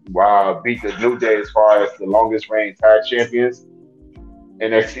just beat the New Day as far as the longest reigning tag champions.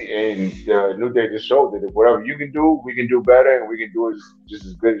 And the New Day just showed that whatever you can do, we can do better, and we can do it just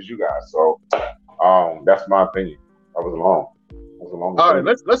as good as you guys. So that's my opinion. That was long. All right,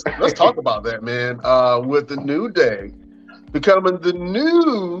 let's talk about that, man. With the New Day becoming the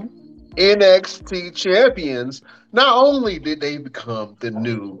new NXT champions, not only did they become the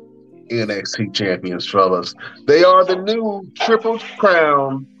new NXT champions, fellas, they are the new Triple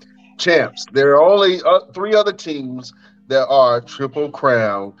Crown champs. There are only 3 other teams that are Triple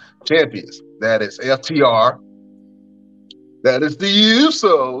Crown champions. That is FTR, that is the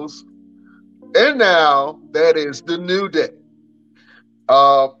Usos, and now that is the New Day.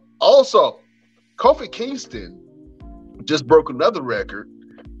 Also, Kofi Kingston just broke another record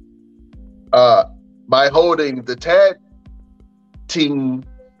by holding the tag team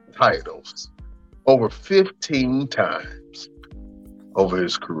titles over 15 times over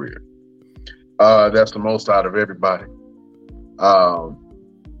his career. That's the most out of everybody.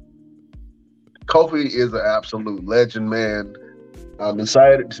 Kofi is an absolute legend, man. I'm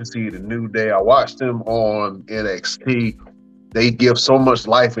excited to see the New Day. I watched them on NXT. They give so much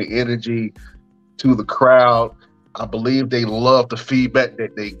life and energy to the crowd. I believe they love the feedback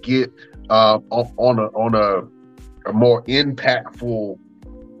that they get on a more impactful.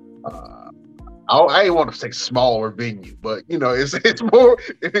 I ain't want to say smaller venue, but it's more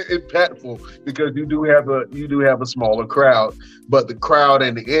impactful because you do have a smaller crowd, but the crowd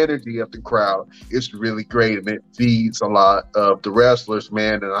and the energy of the crowd is really great, and it feeds a lot of the wrestlers,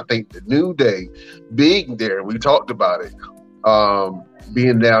 man. And I think the New Day being there, we talked about it,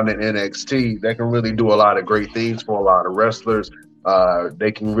 being down in NXT, they can really do a lot of great things for a lot of wrestlers.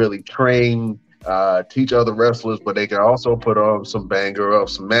 They can really train, teach other wrestlers, but they can also put on some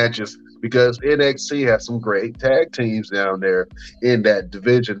some matches. Because NXT has some great tag teams down there in that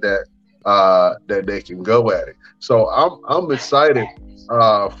division that they can go at it. So I'm excited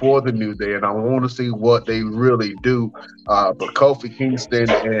for the New Day, and I want to see what they really do. But Kofi Kingston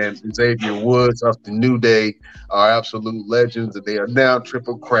and Xavier Woods of the New Day are absolute legends, and they are now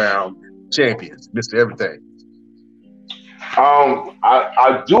Triple Crown champions. Mr. Everything.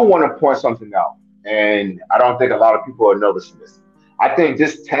 I do want to point something out, and I don't think a lot of people are noticing this. I think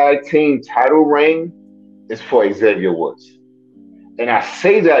this tag team title reign is for Xavier Woods. And I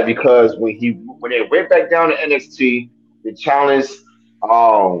say that because when they went back down to NXT, they challenged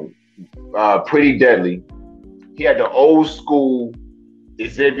Pretty Deadly. He had the old school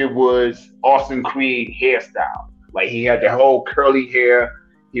Xavier Woods, Austin Creed hairstyle. Like he had the whole curly hair.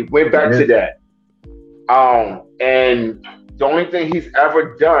 He went back to that. And the only thing he's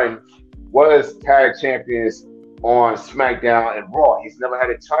ever done was tag champions on SmackDown and Raw. He's never had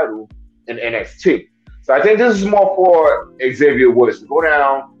a title in NXT. So I think this is more for Xavier Woods to go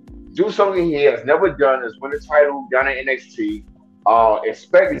down, do something he has never done, is win a title down in NXT,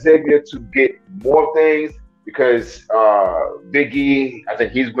 Expect Xavier to get more things because Big E, I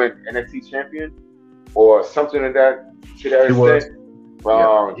think he's been NXT champion or something like that to that He was. extent.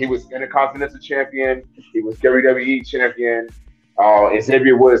 Yeah. He was Intercontinental champion. He was WWE champion.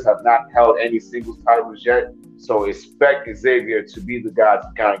 Xavier Woods have not held any singles titles yet, so expect Xavier to be the guy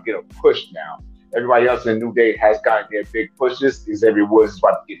to kind of get a push now. Everybody else in New Day has gotten their big pushes. Xavier Woods is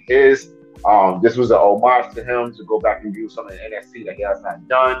about to get his. This was an homage to him to go back and do something in NXT that he has not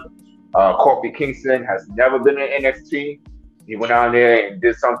done. Kofi Kingston has never been in NXT. He went out there and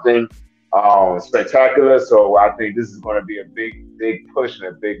did something spectacular. So I think this is going to be a big push and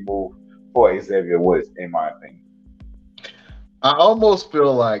a big move for Xavier Woods, in my opinion. I almost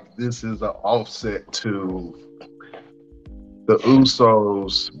feel like this is an offset to the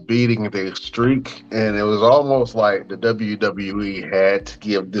Usos beating their streak, and it was almost like the WWE had to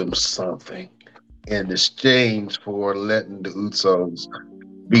give them something in exchange for letting the Usos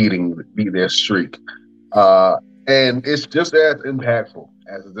beat their streak. And it's just as impactful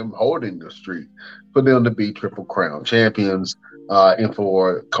as them holding the streak for them to be Triple Crown champions, and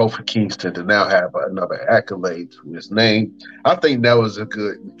for Kofi Kingston to now have another accolade to his name. I think that was a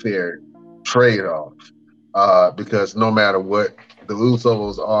good and fair trade-off, because no matter what, the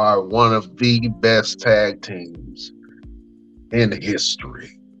Usos are one of the best tag teams in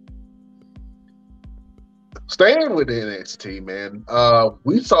history. Staying with the NXT, man,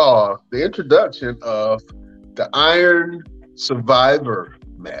 we saw the introduction of the Iron Survivor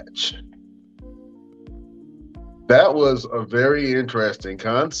match. That was a very interesting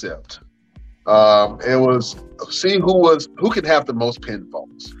concept. It was see who can have the most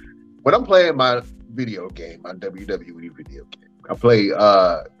pinfalls. When I'm playing my video game, my WWE video game, I play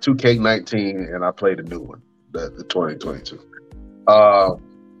 2K19 and I play the new one, the 2022.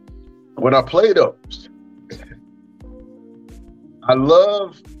 When I play those, I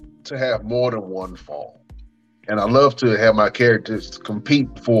love to have more than one fall. And I love to have my characters compete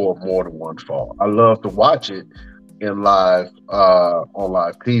for more than one fall. I love to watch it in live on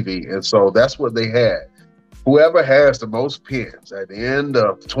live TV. And so that's what they had. Whoever has the most pins at the end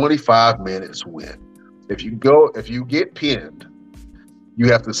of 25 minutes win. If you get pinned,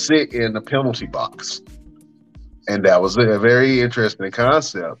 you have to sit in the penalty box. And that was a very interesting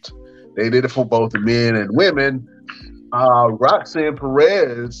concept. They did it for both the men and women. Roxanne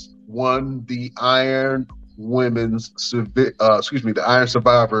Perez won the Iron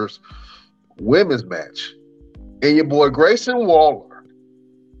Survivors women's match. And your boy Grayson Waller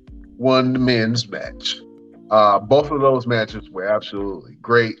won the men's match. Both of those matches were absolutely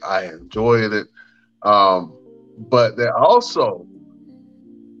great. I enjoyed it. But they also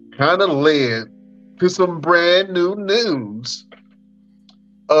kind of led to some brand new news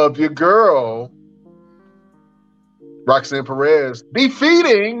of your girl, Roxanne Perez,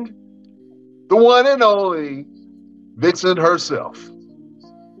 defeating the one and only Vixen herself,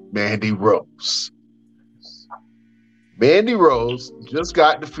 Mandy Rose. Mandy Rose just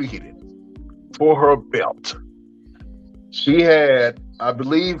got defeated for her belt. She had, I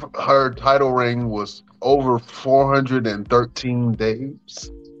believe her title reign was over 413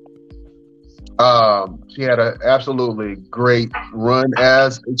 days. She had an absolutely great run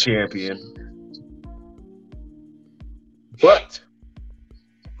as a champion. But,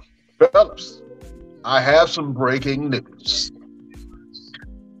 fellas, I have some breaking news.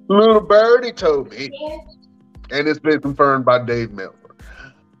 Little Birdie told me, and it's been confirmed by Dave Miller,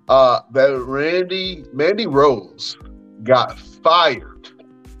 that Mandy Rose got fired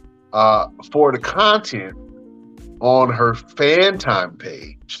for the content on her fan time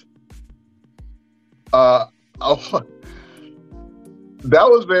page. That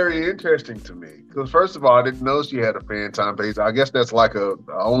was very interesting to me because, first of all, I didn't know she had a fan time page. I guess that's like a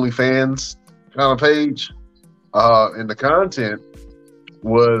OnlyFans kind of page, and the content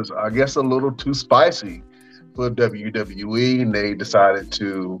was, I guess, a little too spicy for WWE, and they decided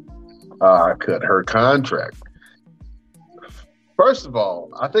to cut her contract. First of all,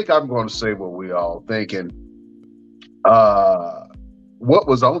 I think I'm going to say what we all thinking. What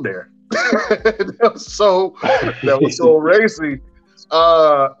was on there? that was so racy.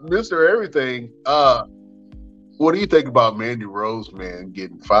 Mr. Everything. What do you think about Mandy Rose, man,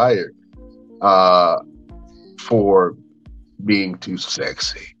 getting fired for being too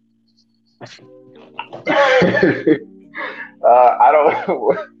sexy? I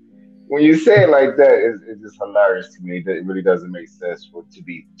don't. When you say it like that, it's just hilarious to me. It really doesn't make sense for it to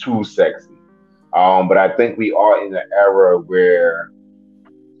be too sexy. But I think we are in an era where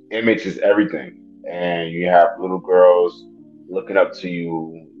image is everything, and you have little girls looking up to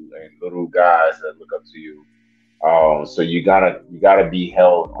you and little guys that look up to you. So you gotta be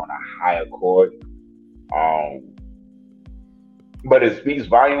held on a higher court. Um, but it speaks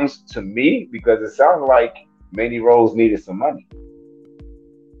volumes to me because it sounds like Mandy Rose needed some money,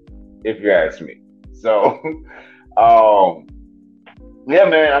 if you ask me. So, um, yeah,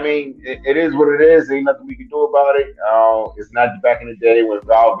 man. I mean, it is what it is. Ain't nothing we can do about it. It's not back in the day when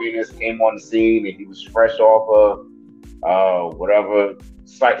Val Venus came on the scene and he was fresh off of whatever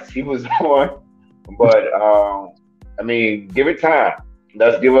sites he was on. But I mean, give it time.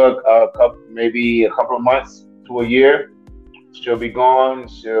 Let's give her a couple, maybe a couple of months to a year. She'll be gone.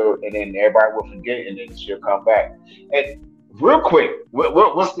 And then everybody will forget, and then she'll come back. And real quick,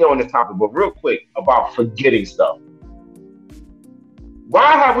 we're still on this topic, but real quick about forgetting stuff.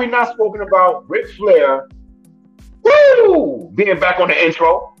 Why have we not spoken about Ric Flair? Woo! Being back on the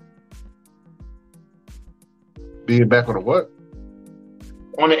intro. Being back on the what?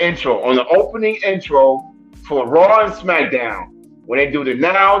 On the intro, on the opening intro for Raw and SmackDown, when they do the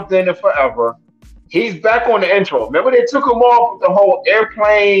Now, Then, and Forever, he's back on the intro. Remember they took him off with the whole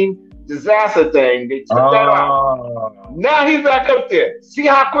airplane disaster thing. They took that out. Now he's back up there. See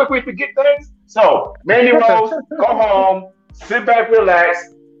how quick we forget things? So, Mandy Rose, go home, sit back,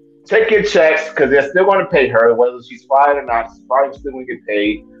 relax, take your checks, because they're still going to pay her, whether she's fired or not. She's probably still going to get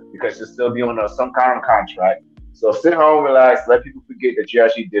paid because she'll still be on some kind of contract. So sit home, relax, let people forget that you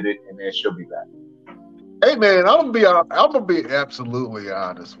actually did it, and then she'll be back. Hey man, I'm gonna be absolutely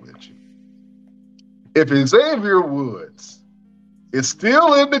honest with you. If Xavier Woods is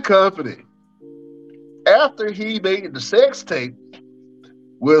still in the company after he made the sex tape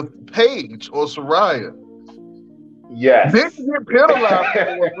with Paige or Soraya, yes, this get penalized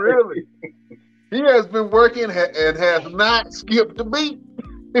for it, really. He has been working and has not skipped a beat.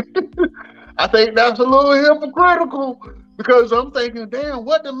 I think that's a little hypocritical because I'm thinking, damn,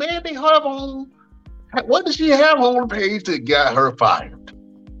 what did Mandy have on? What did she have on the page that got her fired?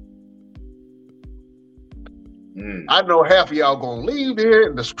 I know half of y'all gonna leave there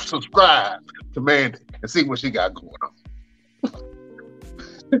and subscribe to Mandy and see what she got going on.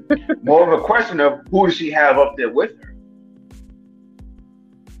 More of a question of who does she have up there with her?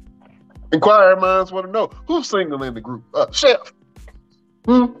 Inquiring minds want to know who's single in the group. Chef.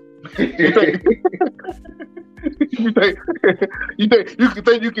 You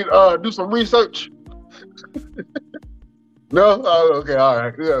think you can do some research? No? Oh, okay, all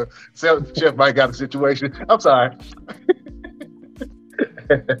right. Yeah. Chef might got a situation. I'm sorry.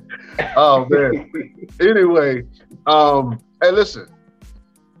 Oh man. Anyway, hey, listen,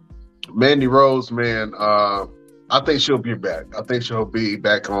 Mandy Rose, man. I think she'll be back. I think she'll be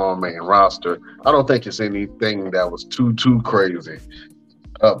back on main roster. I don't think it's anything that was too crazy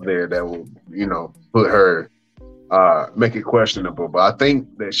up there that will, put her, make it questionable. But I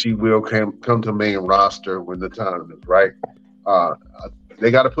think that she will come to main roster when the time is right.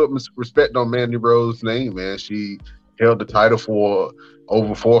 They got to put respect on Mandy Rose's name, man. She held the title for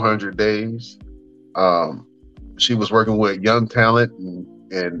over 400 days. She was working with young talent,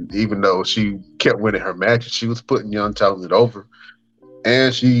 and even though she kept winning her matches, she was putting young talent over.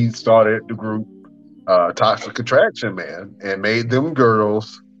 And she started the group Toxic Attraction, man, and made them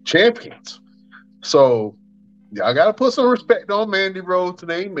girls champions. So I got to put some respect on Mandy Rose's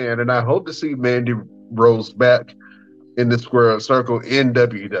name, man, and I hope to see Mandy Rose back in the square circle in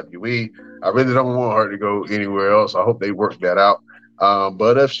WWE. I really don't want her to go anywhere else. I hope they work that out.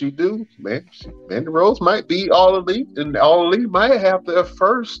 But if she do, man, Mandy Rose might be All Elite, and All Elite might have their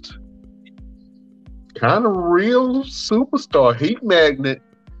first kind of real superstar heat magnet.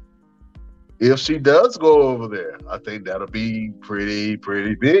 If she does go over there, I think that'll be pretty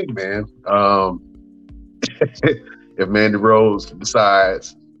big, man. If Mandy Rose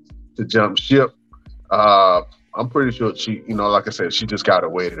decides to jump ship, I'm pretty sure she, like I said, she just got to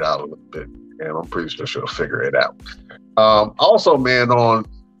wait it out a little bit, and I'm pretty sure she'll figure it out. Also, man, on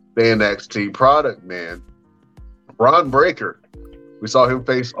the NXT product, man, Bron Breakker, we saw him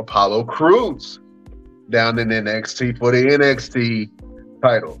face Apollo Crews down in NXT for the NXT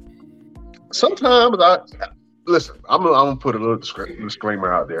title. Sometimes I'm gonna put a little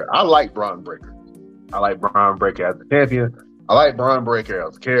disclaimer out there. I like Bron Breakker. I like Bron Breakker as a champion. I like Bron Breakker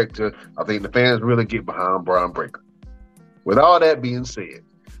as a character. I think the fans really get behind Bron Breakker. With all that being said,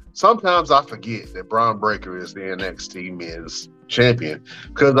 sometimes I forget that Bron Breakker is the NXT men's champion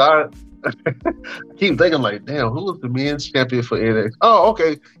because I keep thinking like, damn, who is the men's champion for NXT? Oh,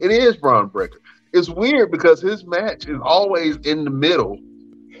 okay, it is Bron Breakker. It's weird because his match is always in the middle,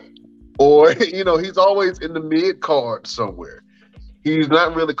 or he's always in the mid card somewhere. He's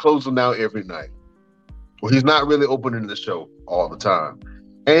not really closing out every night. Well, he's not really opening the show all the time.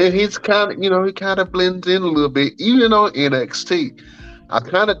 And he's kind of, he kind of blends in a little bit, even on NXT. I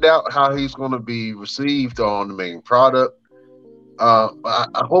kind of doubt how he's going to be received on the main product. I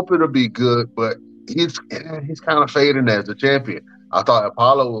hope it'll be good, but he's kind of fading as a champion. I thought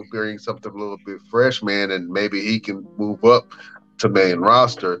Apollo would bring something a little bit fresh, man, and maybe he can move up to main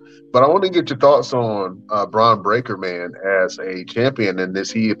roster. But I want to get your thoughts on Braun Breaker, man, as a champion, and is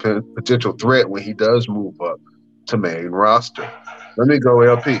he a potential threat when he does move up to main roster? Let me go,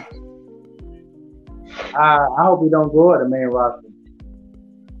 LP. I hope he don't go to the main roster.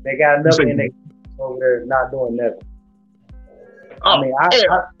 They got enough NXT over there not doing nothing. Oh, I mean,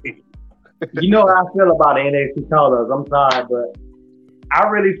 you know how I feel about the NXT call-ups. I'm sorry, but I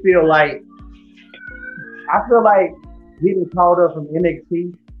really feel like getting called up from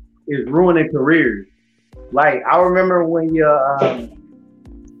NXT is ruining careers. Like, I remember when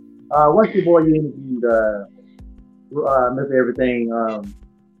what's your boy you interviewed, Mr. Everything,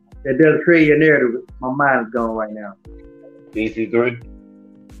 that does create your narrative. My mind is gone right now. EC3?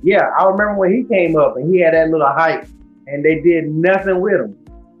 Yeah, I remember when he came up and he had that little hype and they did nothing with him.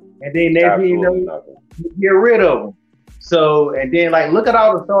 And then they get rid of him. So, and then look at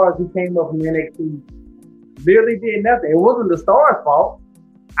all the stars who came up from NXT. Literally did nothing. It wasn't the stars' fault.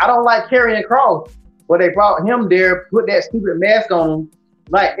 I don't like Karrion Kross, but they brought him there, put that stupid mask on him.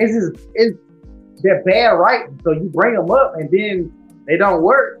 It's their bad writing. So you bring them up and then they don't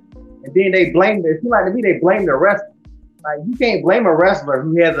work. And then they blame, it seems like to me they blame the wrestler. Like, you can't blame a wrestler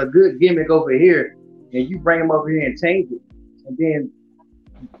who has a good gimmick over here and you bring him over here and change it. And then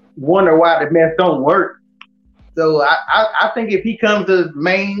wonder why the mess don't work. So I think if he comes to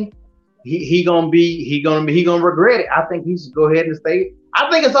main, he gonna regret it. I think he should go ahead and stay. I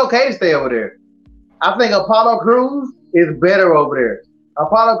think it's okay to stay over there. I think Apollo Crews is better over there.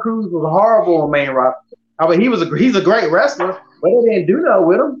 Apollo Crews was horrible on main roster. I mean, he's a great wrestler, but they didn't do nothing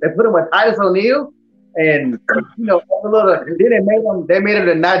with him. They put him with Titus O'Neil, and then they made him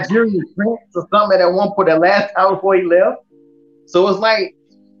a Nigerian prince or something at one point, the last time before he left. So it's like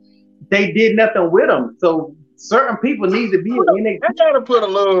they did nothing with him. So certain people need to be in NXT. I gotta put a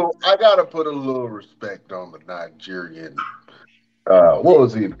little respect on the Nigerian. What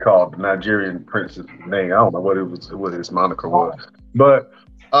was he called? The Nigerian prince's name. I don't know what his moniker was, but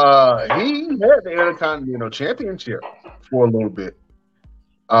he had the Intercontinental Championship for a little bit,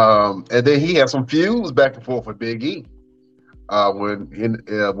 and then he had some feuds back and forth with Big E.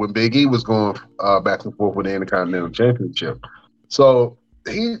 When Big E was going back and forth with the Intercontinental Championship, so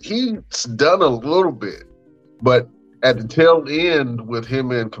he's done a little bit. But at the tail end with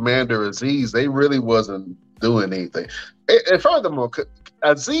him and Commander Aziz, they really wasn't doing anything. And furthermore,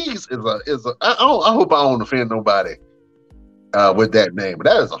 Aziz is a I hope I don't offend nobody with that name, but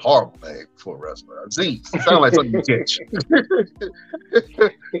that is a horrible name for a wrestler. Aziz. It sounds like something you catch.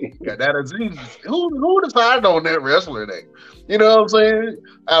 Yeah, that Aziz. Who decided on that wrestler name? You know what I'm saying?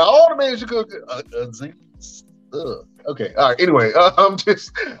 Out of all the names you could Aziz. Ugh. Okay. All right. Anyway, I'm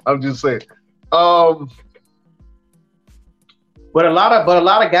just saying. But a lot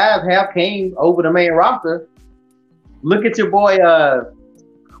of guys have came over the main roster. Look at your boy,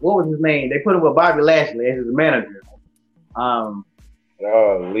 what was his name? They put him with Bobby Lashley as his manager.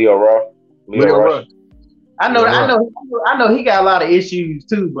 Leo Rush. I know he got a lot of issues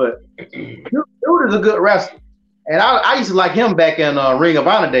too, but dude is a good wrestler. And I used to like him back in Ring of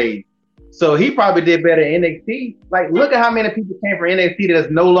Honor days. So he probably did better in NXT. Like, look at how many people came from NXT they're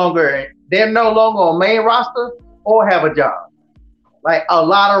no longer on main roster or have a job. Like, a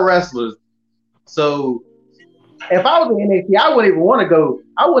lot of wrestlers. So if I was in NXT, I wouldn't even want to go.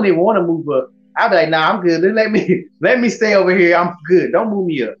 I wouldn't even want to move up. I'd be like, nah, I'm good. Let me stay over here. I'm good. Don't move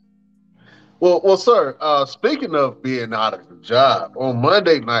me up. Well, sir. Speaking of being out of the job, on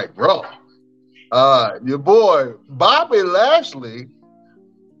Monday Night Raw, your boy Bobby Lashley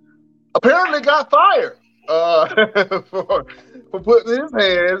apparently got fired for putting his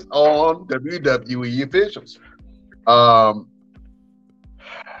hands on WWE officials.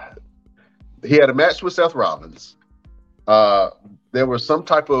 He had a match with Seth Rollins. There was some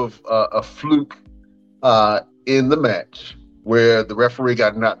type of a fluke in the match where the referee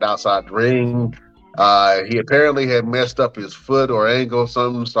got knocked outside the ring. He apparently had messed up his foot or ankle,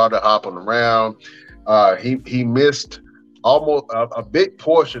 something, started hopping around. He missed almost a big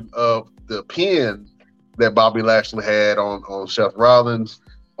portion of the pin that Bobby Lashley had on Seth Rollins.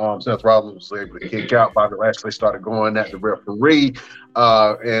 Seth Rollins was able to kick out. Bobby Lashley started going at the referee.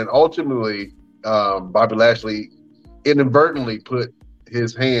 And ultimately, Bobby Lashley inadvertently put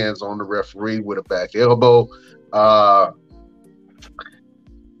his hands on the referee with a back elbow.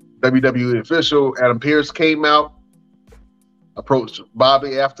 WWE official Adam Pearce came out approached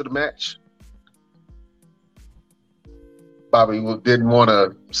Bobby after the match. Bobby didn't want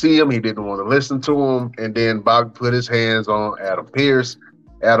to see him. He didn't want to listen to him. And then Bobby put his hands on Adam Pearce.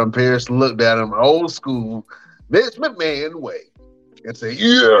 Adam Pearce looked at him old school, Vince McMahon way, and said,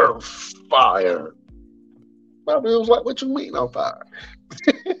 "You're fired." Bobby was like, "What you mean I'm fired?"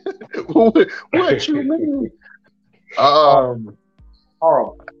 What you mean?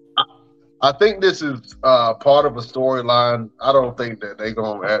 Horrible. I think this is part of a storyline. I don't think that they're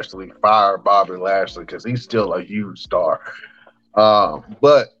going to actually fire Bobby Lashley because he's still a huge star.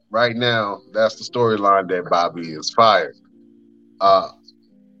 But right now, that's the storyline that Bobby is fired.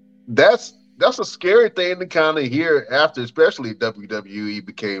 That's a scary thing to kind of hear after, especially WWE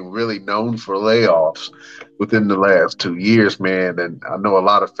became really known for layoffs within the last 2 years, man. And I know a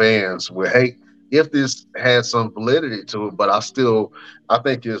lot of fans will hate if this has some validity to it, but I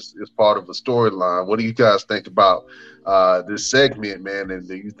think it's part of the storyline. What do you guys think about this segment, man? And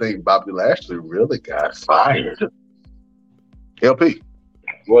do you think Bobby Lashley really got fired? LP.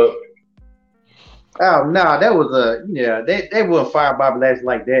 Well, oh no, that was they wouldn't fire Bobby Lashley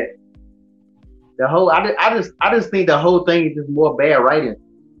like that. I just think the whole thing is just more bad writing.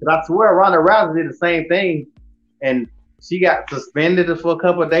 Because I swear Ronda Rousey did the same thing, and she got suspended for a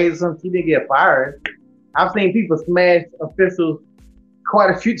couple of days or something. She didn't get fired. I've seen people smash officials quite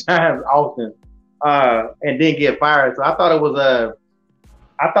a few times often, and didn't get fired. So I thought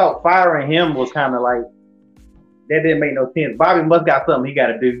I thought firing him was kind of like, that didn't make no sense. Bobby must got something he got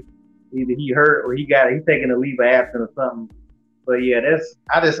to do. Either he hurt or he's taking a leave of absence or something. But yeah,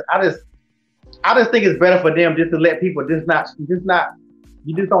 I just think it's better for them just to let people you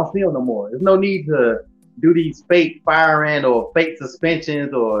just don't see them no more. There's no need to do these fake firing or fake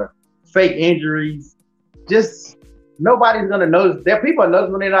suspensions or fake injuries. Just nobody's gonna notice. There people notice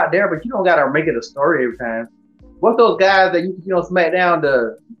when they're not there, but you don't gotta make it a story every time. What's those guys that you on SmackDown,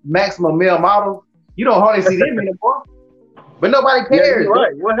 the maximum male models? You don't hardly see them anymore. But nobody cares. Yeah,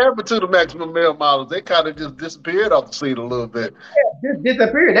 right. What happened to the maximum male models? They kind of just disappeared off the scene a little bit. Yeah, just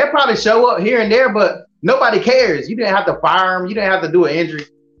disappeared. They'll probably show up here and there, but nobody cares. You didn't have to fire them. You didn't have to do an injury.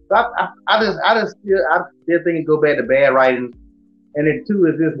 So I still think it go back to bad writing. And then two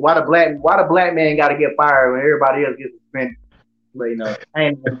is this: why the black man got to get fired when everybody else gets suspended? But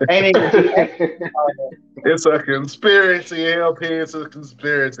ain't It's a conspiracy, LP. It's a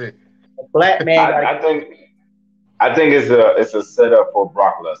conspiracy. Black man. I think it's a setup for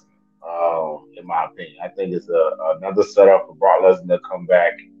Brock Lesnar. In my opinion, I think it's another setup for Brock Lesnar to come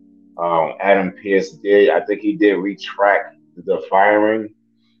back. Adam Pearce I think he did retract the firing.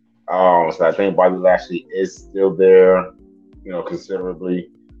 So I think Bobby Lashley is still there, considerably.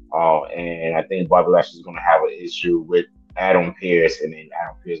 And I think Bobby Lashley is going to have an issue with Adam Pearce, and then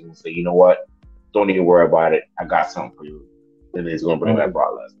Adam Pearce is going to say, "You know what? Don't need to worry about it. I got something for you." And then he's going to bring back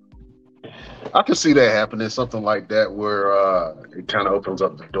Brock Lesnar. I can see that happening, something like that, where it kind of opens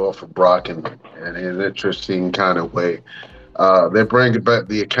up the door for Brock in an interesting kind of way. They bring back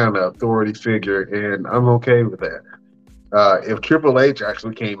the kind of authority figure, and I'm okay with that. If Triple H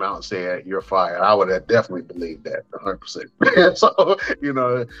actually came out and said, "You're fired," I would have definitely believed that 100%. So,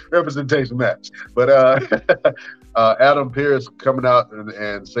 representation match. But Adam Pearce coming out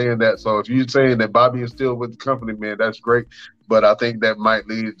and saying that. So if you're saying that Bobby is still with the company, man, that's great. But I think that might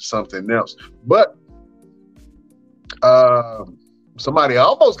lead to something else. But somebody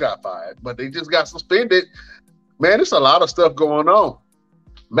almost got fired, but they just got suspended. Man, there's a lot of stuff going on.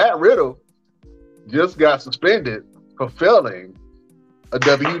 Matt Riddle just got suspended for failing a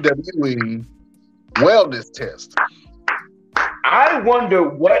WWE wellness test. I wonder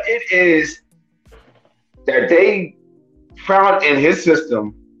what it is that they found in his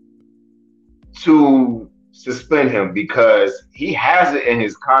system to suspend him, because he has it in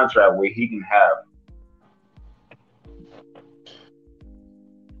his contract where he can have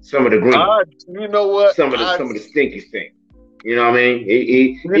some of the green. You know what? Some of the stinky thing. You know what I mean?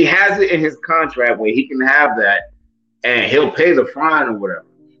 He has it in his contract where he can have that, and he'll pay the fine or whatever.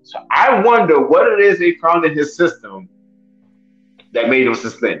 So I wonder what it is they found in his system that made him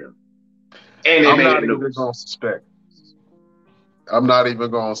suspend him. And I'm not even going to suspect. I'm not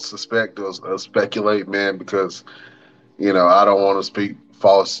even going to suspect or speculate, man, because, I don't want to speak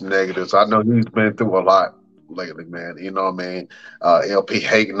false negatives. I know he's been through a lot lately, man. You know what I mean? LP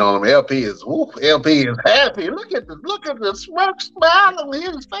hating on him. LP is happy. Look at the smirk smile on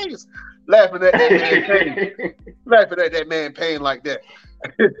his face, laughing at that man pain, laughing at that man pain like that.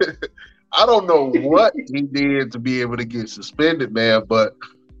 I don't know what he did to be able to get suspended, man, but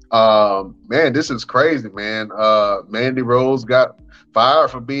man, this is crazy, man. Mandy Rose got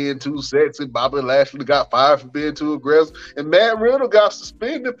fired for being too sexy. Bobby Lashley got fired for being too aggressive, and Matt Riddle got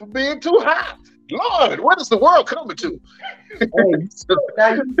suspended for being too hot. Lord, what is the world coming to? Hey,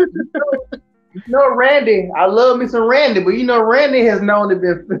 now, Randy. I love me some Randy, but Randy has known to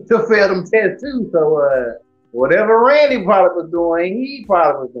fail them tests too. So whatever Randy probably was doing, he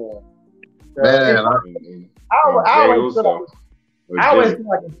probably was doing. So, Man, I always feel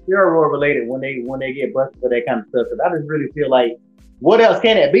like it's steroid related when they get busted for that kind of stuff. Because I just really feel like, what else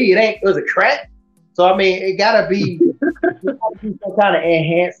can it be? It was a crack. So I mean, it gotta be some kind of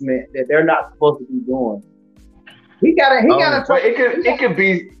enhancement that they're not supposed to be doing. He gotta. It could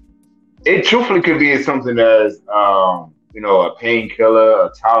be. It truthfully could be something as a painkiller, a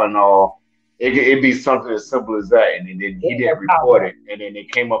Tylenol. It'd be something as simple as that, and then he didn't report it, and then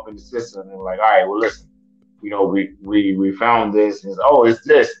it came up in the system, and like, all right, well, listen, we found this, and it's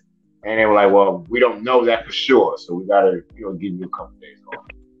this, and they were like, well, we don't know that for sure, so we gotta give you a couple days off.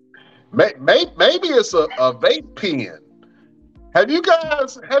 Maybe it's a vape pen. Have you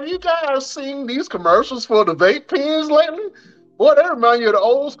guys seen these commercials for the vape pens lately? Boy, they remind you of the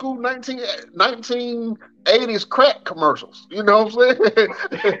old school 1980s crack commercials. You know what I'm saying?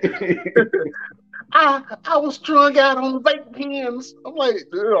 I was strung out on vape pens. I'm like,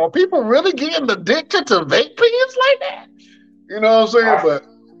 are people really getting addicted to vape pens like that? You know what I'm saying? But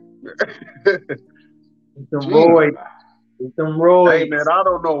some roids. Hey man, I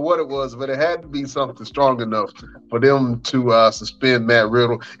don't know what it was, but it had to be something strong enough for them to suspend Matt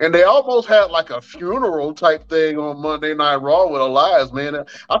Riddle. And they almost had like a funeral type thing on Monday Night Raw with Elias, man.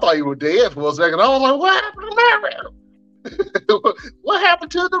 I thought he was dead for a second. I was like, what happened to Matt Riddle? What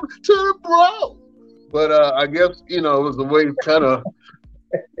happened to the bro? But I guess, it was a way to kind of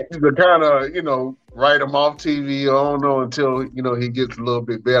write him off TV. I don't know until, he gets a little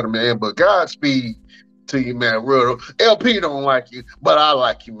bit better, man. But Godspeed to you, man. Riddle. LP don't like you, but I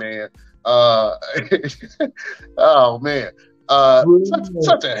like you, man. Oh man.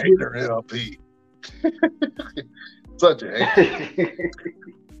 Such a hater, LP. Such a hater.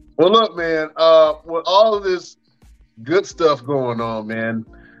 Well, look, man, with all of this good stuff going on, man,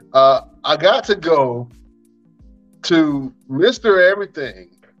 I got to go to Mr.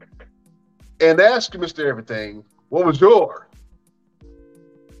 Everything and ask Mr. Everything, what was your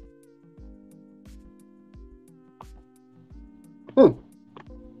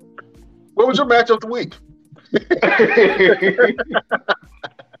what was your match of the week?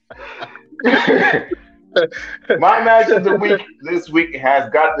 My match of the week this week has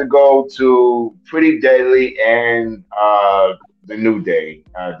got to go to Pretty Deadly and the New Day.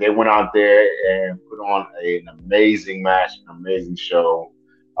 They went out there and put on an amazing match, an amazing show.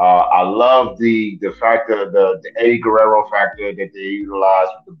 I love the factor, the Eddie Guerrero factor that they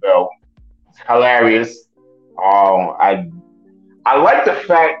utilized with the belt. It's hilarious. I like the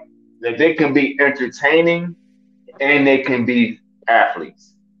fact that they can be entertaining and they can be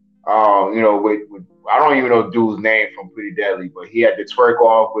athletes. With I don't even know dude's name from Pretty Deadly, but he had the twerk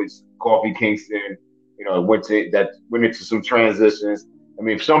off with Kofi Kingston. Went into some transitions. I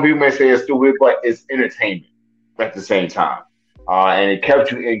mean, some people may say it's stupid, but it's entertainment at the same time. And it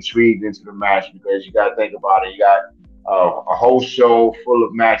kept you intrigued into the match because you got to think about it. You got a whole show full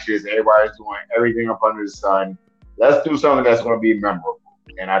of matches. Everybody's doing everything up under the sun. Let's do something that's going to be memorable.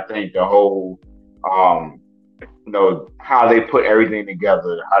 And I think the whole, how they put everything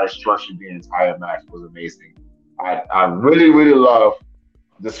together, how they structured the entire match was amazing. I really, really love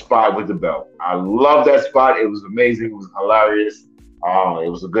the spot with the belt. I love that spot. It was amazing. It was hilarious. It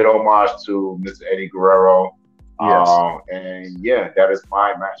was a good homage to Mr. Eddie Guerrero. Yes. That is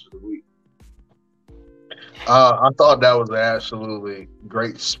my match of the week. I thought that was an absolutely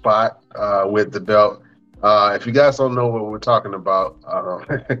great spot with the belt. If you guys don't know what we're talking about,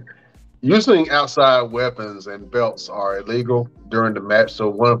 using outside weapons and belts are illegal during the match. So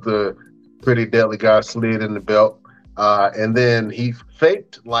one of the Pretty Deadly guys slid in the belt, and then he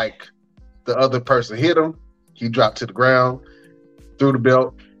faked like the other person hit him. He dropped to the ground, threw the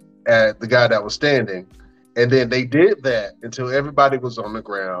belt at the guy that was standing. And then they did that until everybody was on the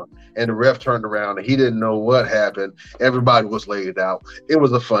ground and the ref turned around and he didn't know what happened. Everybody was laid out. It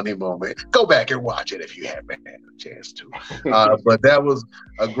was a funny moment. Go back and watch it if you haven't had a chance to. But that was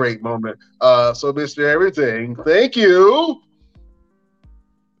a great moment. So, Mr. Everything, thank you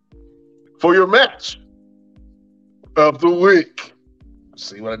for your match of the week.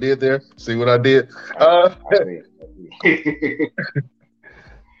 See what I did there? See what I did?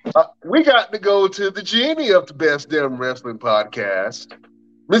 We got to go to the genie of the Best Damn Wrestling Podcast,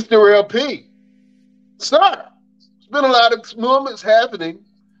 Mr. LP. Sir, there's been a lot of moments happening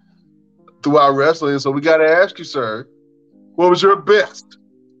throughout wrestling, so we got to ask you, sir, What was your best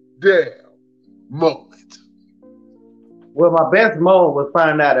damn moment? Well, my best moment was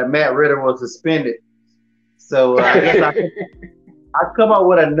finding out that Matt Ritter was suspended. So I guess I come up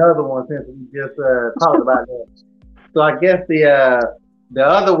with another one since we just talked about that. So I guess the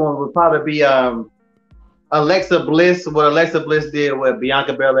other one would probably be Alexa Bliss. What Alexa Bliss did with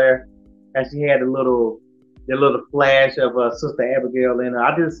Bianca Belair, and she had the little flash of Sister Abigail in her.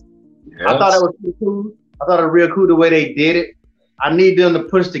 I thought it was pretty cool. I thought it was real cool the way they did it. I need them to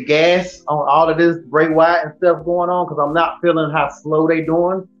push the gas on all of this Bray Wyatt and stuff going on because I'm not feeling how slow they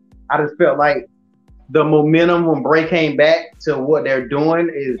doing. I just felt like the momentum when Bray came back to what they're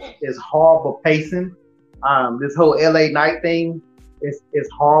doing is horrible pacing. This whole LA Knight thing is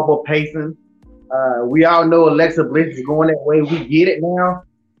horrible pacing. We all know Alexa Bliss is going that way. We get it now.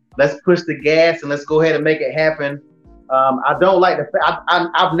 Let's push the gas and let's go ahead and make it happen. I don't like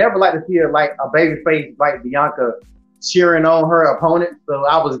I've never liked to see her like a babyface like Bianca cheering on her opponent. So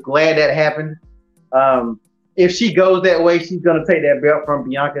I was glad that happened. If she goes that way, she's gonna take that belt from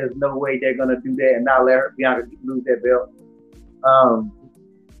Bianca. There's no way they're gonna do that and not let Bianca lose that belt.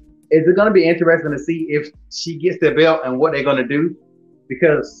 Is it gonna be interesting to see if she gets the belt and what they're gonna do?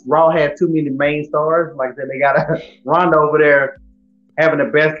 Because Raw had too many main stars. Like I said, they got Ronda over there having the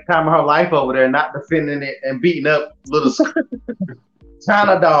best time of her life over there, not defending it and beating up little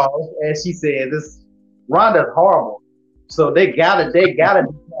China dolls, as she said. Ronda's horrible. So they gotta do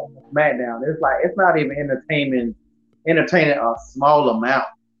SmackDown. It's like it's not even entertaining a small amount.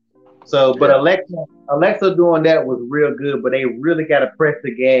 So, but Alexa doing that was real good, but they really gotta press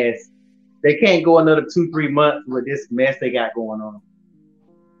the gas. They can't go another 2-3 months with this mess they got going on.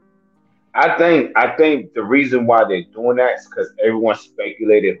 I think the reason why they're doing that is because everyone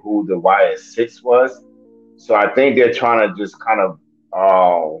speculated who the Wyatt Six was. So I think they're trying to just kind of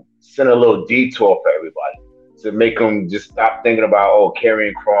send a little detour for everybody to make them just stop thinking about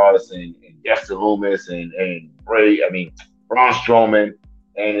Karrion Kross and Dexter Lumis and Braun Strowman,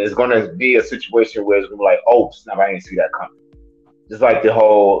 and it's going to be a situation where it's going to be like, oh snap, I didn't see that coming. Just like the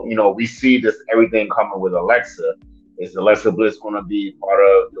whole, we see this everything coming with Alexa. Is Alexa Bliss going to be part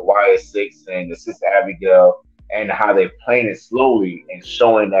of the Wyatt Six and the Sister Abigail, and how they're playing it slowly and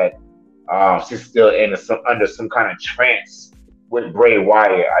showing that she's still under some kind of trance with Bray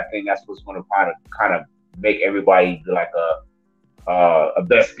Wyatt? I think that's what's going to kind of make everybody do like a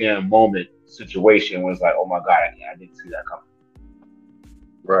best damn moment situation where it's like, oh my God, I didn't see that coming.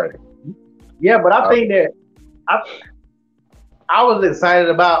 Right. Yeah, but I think that I was excited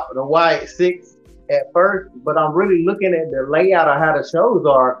about the Wyatt Six at first, but I'm really looking at the layout of how the shows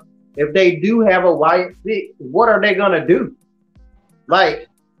are. If they do have a Wyatt Six, what are they gonna do? Like,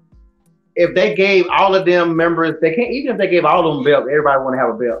 if they gave all of them members, even if they gave all of them belts, everybody want to have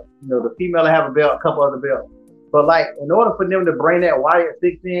a belt. The female have a belt, a couple other belts. But like, in order for them to bring that Wyatt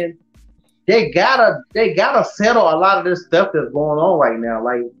Six in, they gotta settle a lot of this stuff that's going on right now.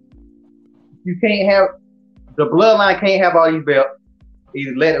 Like, you can't have the bloodline can't have all these belts.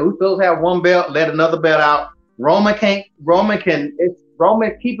 Either let Usos have one belt, let another belt out. Roman keeping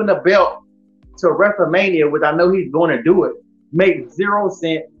the belt to WrestleMania, which I know he's going to do it, makes 0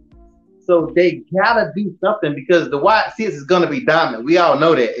 sense. So they gotta do something because the Wyatt Six is gonna be dominant. We all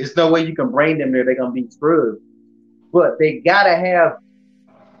know that. There's no way you can bring them there. They're gonna be screwed. But they gotta have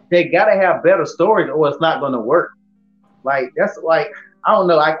better stories, or it's not gonna work. Like that's like I don't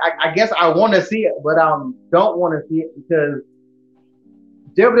know. I guess I want to see it, but I don't want to see it because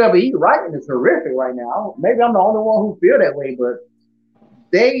WWE writing is horrific right now. Maybe I'm the only one who feel that way, but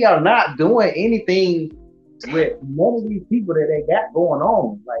they are not doing anything with none of these people that they got going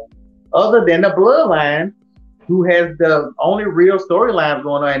on. Like, other than the bloodline, who has the only real storylines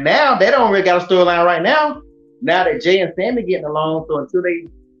going on. And now they don't really got a storyline right now. Now that Jay and Sammy getting along, so until they,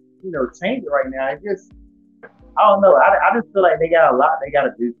 change it right now, it just, I don't know. I just feel like they got a lot they got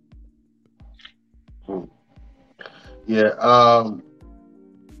to do. Yeah,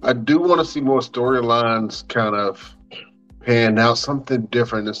 I do want to see more storylines kind of pan out, something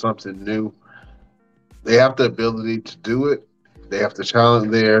different and something new. They have the ability to do it. They have the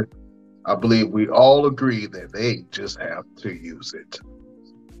talent there. I believe we all agree that they just have to use it.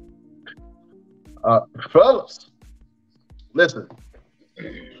 Fellas, listen.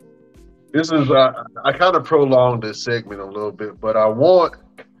 This is I kind of prolonged this segment a little bit, but I want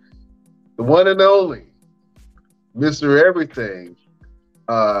the one and only Mr. Everything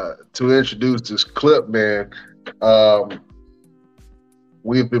to introduce this clip, man.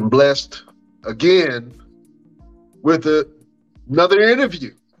 We've been blessed again with another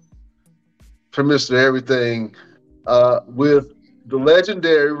interview from Mr. Everything with the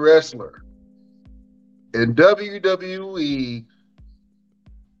legendary wrestler and WWE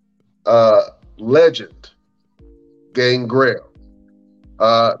legend Gangrel.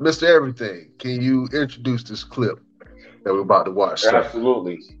 Mr. Everything, can you introduce this clip that we're about to watch?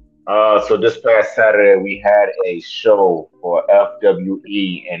 Absolutely. So this past Saturday, we had a show for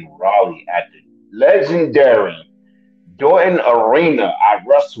FWE in Raleigh at the legendary Dorton Arena. I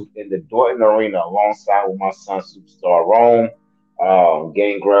wrestled in the Dorton Arena alongside with my son, Superstar Rome.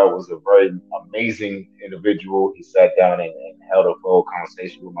 Gangrel was a very amazing individual. He sat down and held a full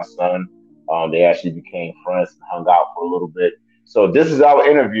conversation with my son. They actually became friends and hung out for a little bit. So this is our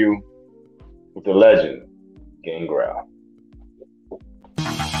interview with the legend, Gangrel.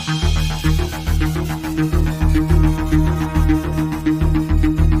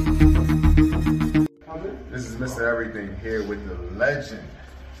 This is Mr. Everything here with the legend,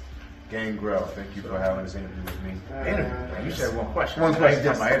 Gangrel. Thank you for having this interview with me. Interview? You said one question. One question.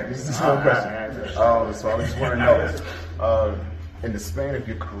 This is one question. So I just want to know, in the span of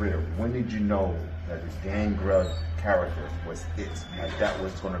your career, when did you know that the Gangrel character was it? Like that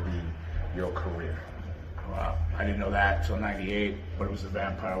was going to be your career? Well, I didn't know that until '98, but it was a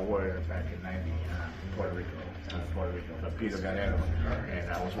Vampire Warrior back in '90 in Puerto Rico. But Peter Guerrero,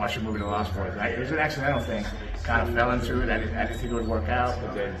 and I was watching a movie, The Lost Boys. It was an accidental thing. Kind of fell into it. I didn't think it would work out,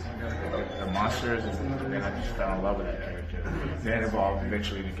 but then the monsters, and then I just fell in love with that character. Then it evolved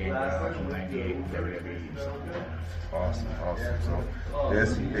eventually to Gangrel from '98 in WWE. So, Awesome. So there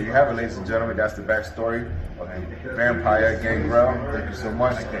you have it, ladies and gentlemen. That's the backstory of the Vampire Gangrel. Thank you so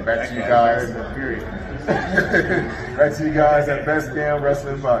much. Back to you guys. Period. Back to you guys at Best Damn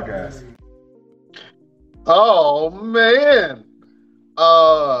Wrestling Podcast. Oh man,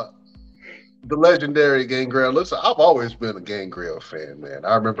 the legendary Gangrel. Listen, I've always been a Gangrel fan, man.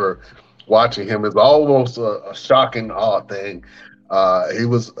 I remember watching him as almost a shocking, odd thing. He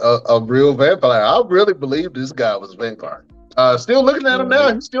was a real vampire. I really believed this guy was a vampire. Still looking at him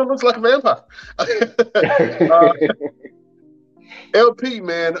now, he still looks like a vampire. LP,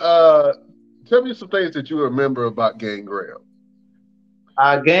 man, tell me some things that you remember about Gangrel.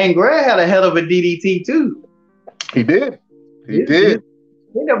 Gangrel had a hell of a DDT too. He did. He did. I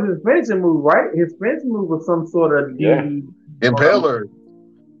think that was his finishing move, right? His finishing move was some sort of Impaler.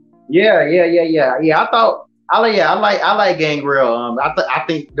 Yeah. I like Gangrel. I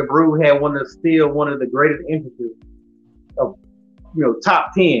think the Brood had one of the greatest entrances of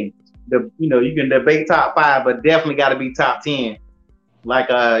top 10. You can debate top 5, but definitely got to be top 10. Like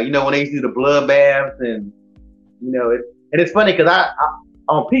when they used to do the bloodbaths and it's funny because I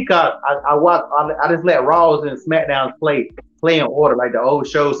on Peacock I just let Raws and SmackDowns play in order like the old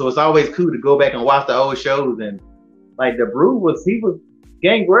shows, so it's always cool to go back and watch the old shows. And like the Brood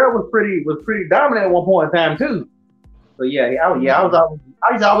Gangrel was pretty dominant at one point in time too. So I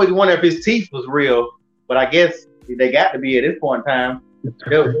used to always wonder if his teeth was real, but I guess they got to be at this point in time. His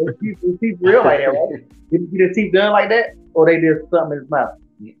teeth real like that, right? Did he get his teeth done like that, or they did something in his mouth?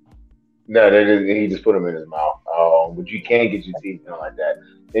 No, he just put them in his mouth. But you can't get your teeth done like that.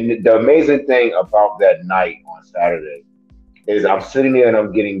 And the amazing thing about that night on Saturday is I'm sitting there and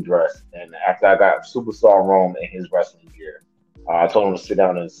I'm getting dressed, and after I got Superstar Rome in his wrestling gear, I told him to sit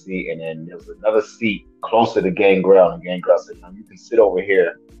down in the seat, and then there was another seat closer to Gangrel, and Gangrel said, "You can sit over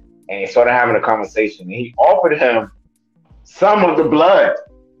here." And he started having a conversation, and he offered him some of the blood,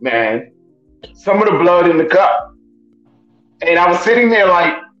 man, some of the blood in the cup. And I was sitting there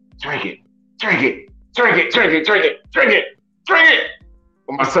like, drink it. But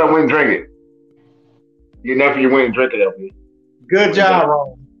my son wouldn't drink it. Your nephew wouldn't drink it, LP. Good job,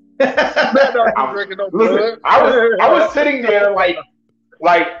 Ron. I was sitting there like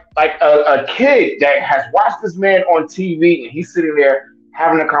a kid that has watched this man on TV, and he's sitting there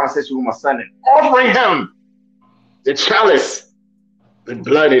having a conversation with my son and offering him the chalice with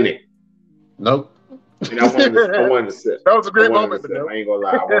blood in it. Nope. And I wanted to sit. That was a great moment. I ain't gonna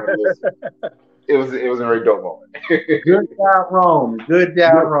lie. I wanted to listen. It was a very dope moment. Good job, Rome. Good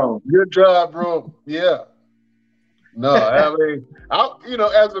job, Rome. Yeah. No, I mean,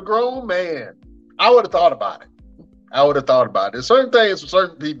 as a grown man, I would have thought about it. There's certain things for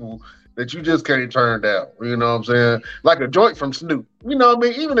certain people that you just can't turn down. You know what I'm saying? Like a joint from Snoop. You know what I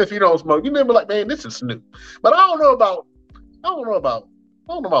mean? Even if you don't smoke, you never like, man, this is Snoop. But I don't know about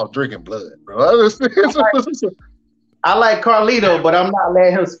drinking blood, bro. I like Carlito, but I'm not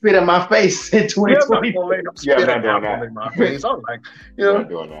letting him spit in my face in 2020. I'm not doing that. In my face. I'm like, I'm not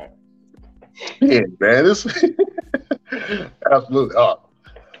doing that. Yeah, man. This absolutely.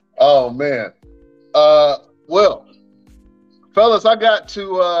 Oh man. Well, fellas, I got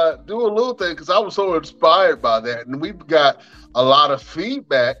to do a little thing because I was so inspired by that, and we've got a lot of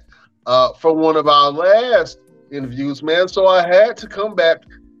feedback from one of our last interviews, man. So I had to come back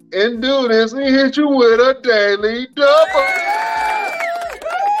and do this and hit you with a daily double.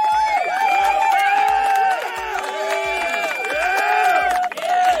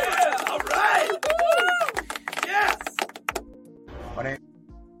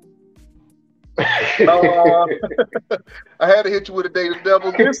 I had to hit you with a daily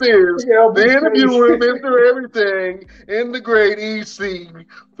double. This is the interview with Mr. Everything in the great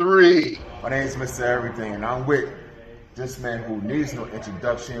EC3. My name is Mr. Everything, and I'm with this man who needs no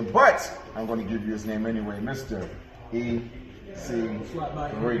introduction, but I'm going to give you his name anyway, Mr. EC3.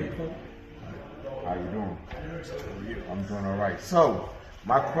 How you doing? I'm doing all right. So,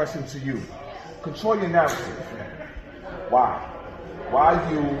 my question to you, control your narrative. Why?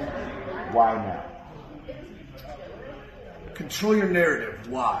 Why you? Why now? Control your narrative.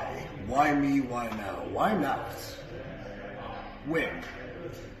 Why? Why me? Why now? Why not? When?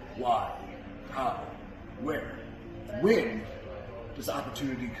 Why? How? Where? When does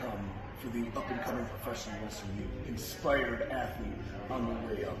opportunity come for the up-and-coming professional wrestler, the inspired athlete on the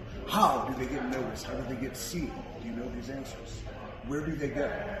way up? How do they get noticed? How do they get seen? Do you know these answers? Where do they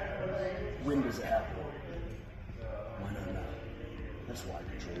go? When does it happen? Why not now? That's why I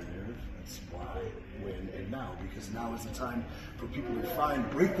control the narrative. That's why, when, and now. Because now is the time for people to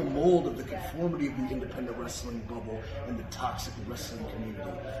break the mold of the conformity of the independent wrestling bubble and the toxic wrestling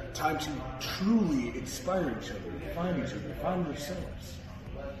community. Time to truly inspire each other, find each other, find yourselves.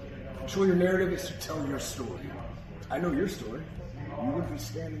 Control your narrative is to tell your story. I know your story. You wouldn't be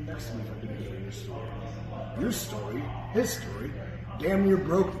standing next to me if I didn't hear your story. Your story, his story, damn near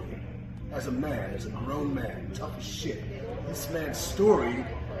broke me. As a man, as a grown man, tough as shit. This man's story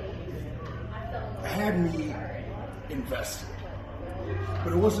had me invested.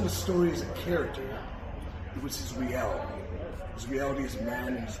 But it wasn't a story as a character. It was his reality. His reality as a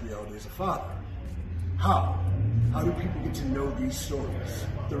man and his reality as a father. How? How do people get to know these stories?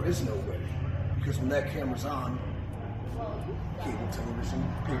 There is no way. Because when that camera's on, cable television,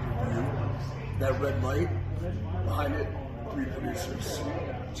 pay-per-view, that red light, behind it, 3 producers,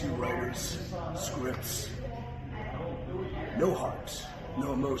 2 writers, scripts, no heart,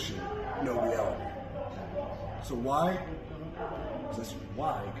 no emotion, no reality. So why? Because that's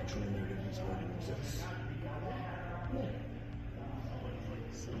why control narrative is going to exist.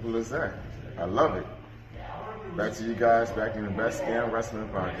 Simple as that. I love it. Back to you guys, back in the Best Damn Wrestling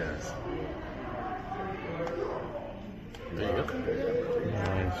Podcast.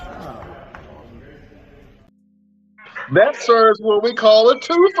 That, sir, is what we call a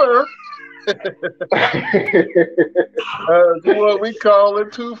twofer. What we call a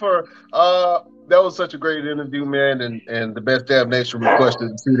twofer. That was such a great interview, man, and the Best Damn Nation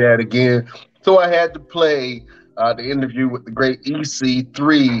requested to see that again. So I had to play the interview with the great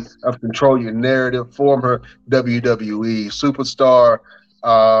EC3 of Control Your Narrative, former WWE superstar,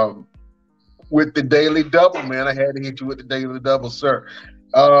 with the Daily Double, man. I had to hit you with the Daily Double, sir.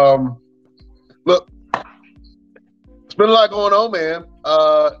 Look, it's been a lot going on, man.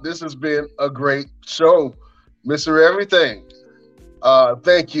 This has been a great show, Mr. Everything.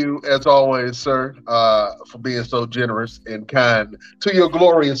 Thank you, as always, sir, for being so generous and kind to your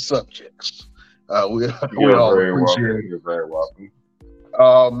glorious subjects. We all appreciate it. You're very welcome.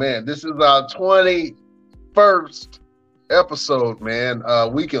 Oh, man, this is our 21st episode, man.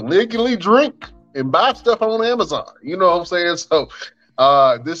 We can legally drink and buy stuff on Amazon. You know what I'm saying? So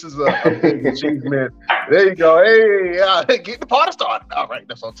this is a big achievement. There you go. Hey, get the party started. All right,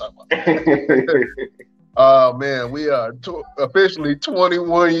 that's what I'm talking about. Man, we are officially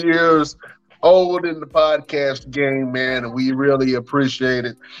 21 years old in the podcast game, man, and we really appreciate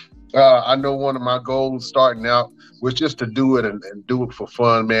it. I know one of my goals starting out was just to do it and do it for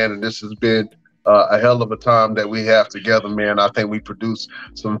fun, man, and this has been a hell of a time that we have together, man. I think we produce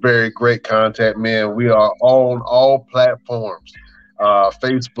some very great content, man. We are on all platforms,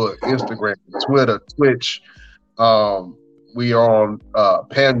 Facebook, Instagram, Twitter, Twitch. We are on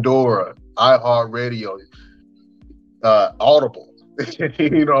Pandora, iHeartRadio, Audible.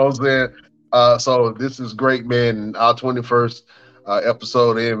 You know what I'm saying? So this is great, man. Our 21st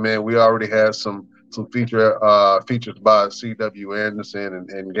episode in, man, we already had some features by C.W. Anderson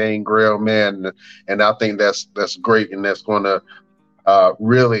and Gangrel, man, and I think that's great, and that's going to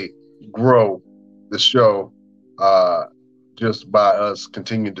really grow the show just by us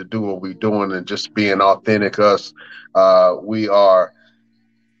continuing to do what we're doing and just being authentic us. We are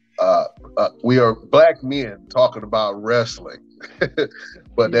black men talking about wrestling,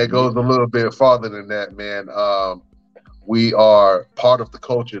 but that goes a little bit farther than that, man. we are part of the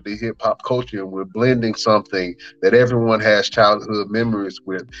culture, the hip hop culture, and we're blending something that everyone has childhood memories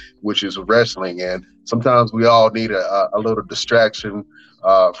with, which is wrestling. And sometimes we all need a little distraction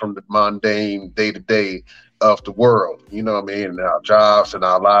from the mundane day to day of the world, you know what I mean, and our jobs and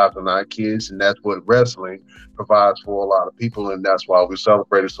our lives and our kids. And that's what wrestling provides for a lot of people. And that's why we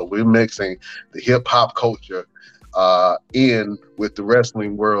celebrate it. So we're mixing the hip hop culture in with the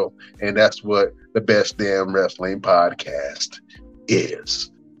wrestling world, and that's what the Best Damn Wrestling Podcast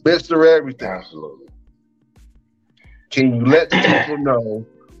is. Mr. Everything. Absolutely. Can you let the people know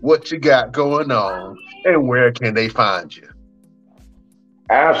what you got going on and where can they find you?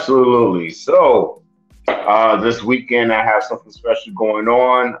 Absolutely. So this weekend I have something special going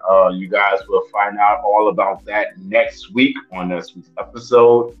on. You guys will find out all about that next week on this week's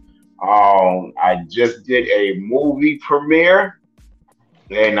episode. I just did a movie premiere,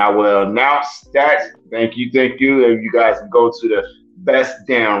 and I will announce that. Thank you. And you guys can go to the Best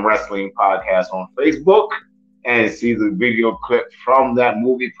Damn Wrestling Podcast on Facebook and see the video clip from that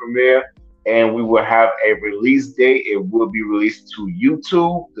movie premiere. And we will have a release date. It will be released to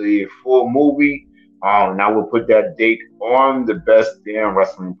YouTube, the full movie. And I will put that date on the Best Damn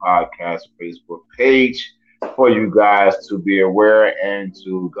Wrestling Podcast Facebook page for you guys to be aware and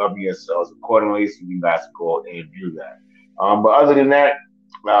to govern yourselves accordingly, so you guys go and view that. But other than that,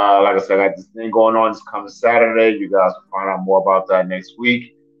 like I said, I got this thing going on this coming Saturday. You guys will find out more about that next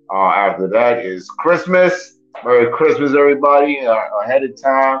week. After that is Christmas. Merry Christmas, everybody, ahead of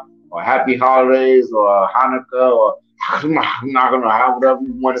time, or happy holidays, or Hanukkah, or I'm not going to have whatever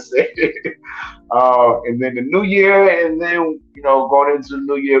you want to say. And then the New Year, and then, going into the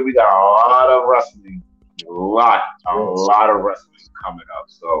New Year, we got a lot of wrestling. A lot of wrestling coming up.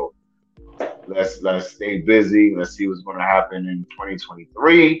 So let's stay busy. Let's see what's going to happen in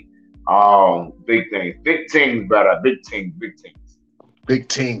 2023. Big things, big teams, better, big teams. Big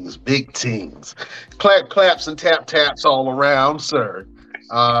teams. Claps and taps all around, sir.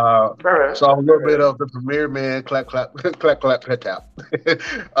 Saw a little bit of the premiere, man. Clap, tap.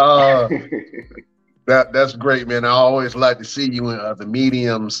 That's great, man. I always like to see you in other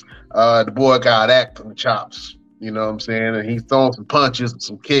mediums. The boy got acting chops, you know what I'm saying? And he's throwing some punches and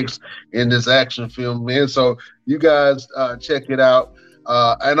some kicks in this action film, man. So you guys check it out.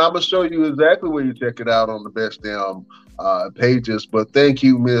 And I'm going to show you exactly where you check it out on the Best Damn pages. But thank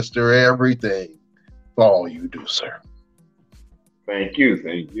you, Mr. Everything, for all you do, sir. Thank you.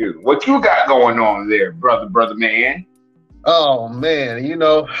 What you got going on there, brother man? Oh, man, I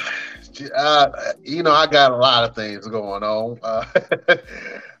got a lot of things going on.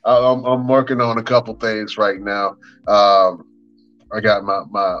 I'm working on a couple things right now. I got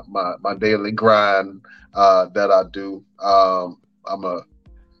my daily grind that I do. I'm a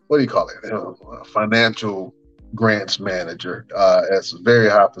financial grants manager. It's a very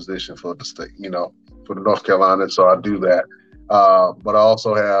high position for the state, for the North Carolina. So I do that. But I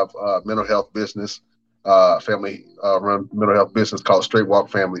also have mental health business. Family run mental health business called Straight Walk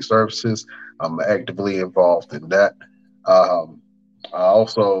Family Services. I'm actively involved in that. I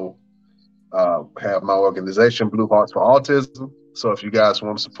also have my organization, Blue Hearts for Autism. So if you guys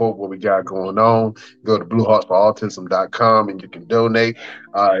want to support what we got going on, go to blueheartsforautism.com and you can donate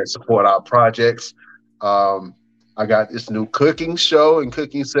and support our projects. I got this new cooking show and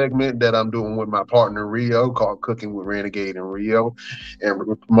cooking segment that I'm doing with my partner Rio called Cooking with Renegade and Rio. And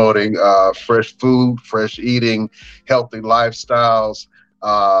we're promoting fresh food, fresh eating, healthy lifestyles,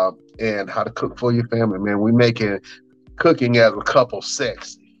 and how to cook for your family, man. We're making cooking as a couple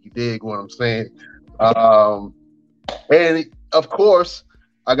sexy. You dig what I'm saying? And of course,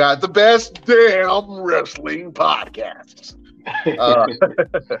 I got the Best Damn Wrestling Podcast. So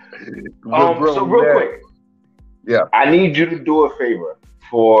real quick. Yeah. I need you to do a favor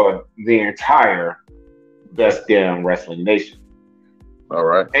for the entire Best Damn Wrestling Nation. All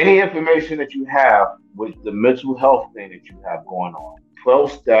right. Any information that you have with the mental health thing that you have going on,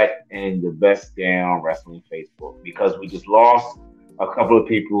 post that in the Best Damn Wrestling Facebook, because we just lost a couple of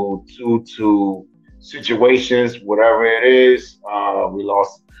people to situations, whatever it is. We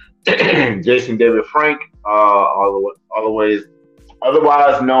lost Jason David Frank, otherwise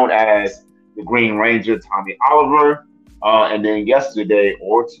known as the Green Ranger, Tommy Oliver. And then yesterday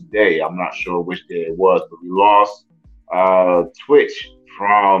or today, I'm not sure which day it was, but we lost Twitch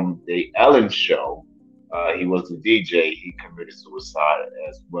from the Ellen Show. He was the DJ. He committed suicide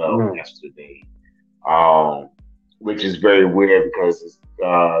as well yesterday, which is very weird because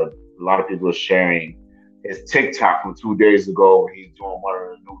a lot of people are sharing his TikTok from 2 days ago. He's doing one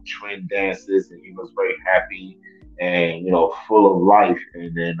of the new trend dances, and he was very happy and full of life.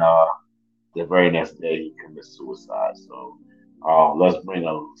 And then the very next day he commits suicide. So let's bring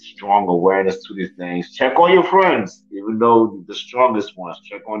a strong awareness to these things. Check on your friends, even though the strongest ones.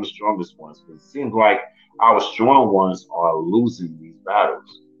 Check on the strongest ones, because it seems like our strong ones are losing these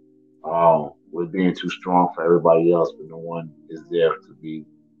battles. We're being too strong for everybody else, but no one is there to be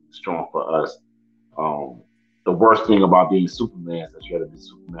strong for us. The worst thing about being Superman is that you have to be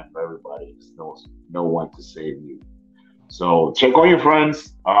Superman for everybody. There's no one to save you. So check on your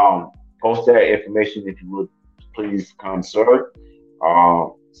friends. Post that information if you would please, kind sir.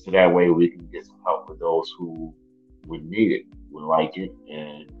 So that way we can get some help for those who would need it, would like it,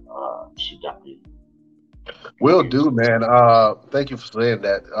 and should definitely. Will do, man. Thank you for saying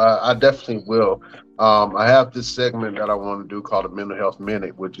that. I definitely will. I have this segment that I want to do called a Mental Health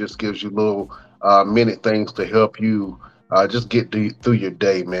Minute, which just gives you little minute things to help you just get through your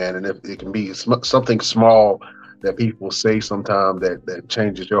day, man. And it can be something small that people say sometimes that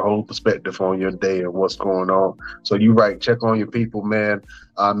changes your whole perspective on your day and what's going on. So you're right. Check on your people, man.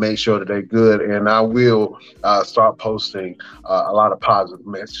 Make sure that they're good. And I will start posting a lot of positive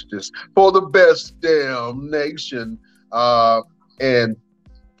messages for the best damn nation. And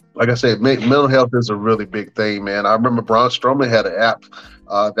like I said, mental health is a really big thing, man. I remember Braun Strowman had an app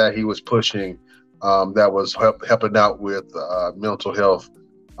that he was pushing that was helping out with mental health.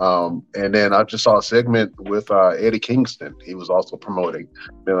 And then I just saw a segment with Eddie Kingston. He was also promoting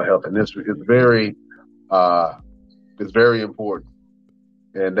mental health, and this is very important.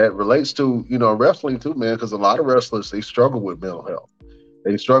 And that relates to wrestling too, man, because a lot of wrestlers, they struggle with mental health.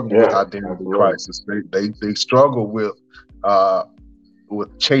 They struggle with identity crisis. They struggle with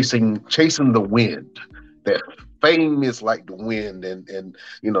chasing the wind. That fame is like the wind, and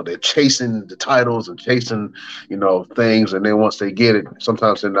they're chasing the titles and chasing things, and then once they get it,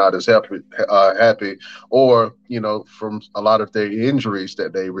 sometimes they're not as happy, or from a lot of their injuries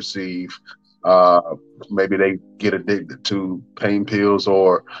that they receive, maybe they get addicted to pain pills,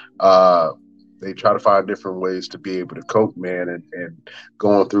 or they try to find different ways to be able to cope, man, and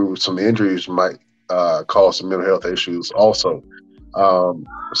going through some injuries might cause some mental health issues also.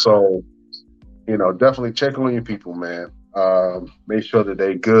 So definitely check on your people, man. Make sure that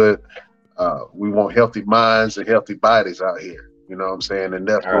they're good. We want healthy minds and healthy bodies out here. You know what I'm saying? And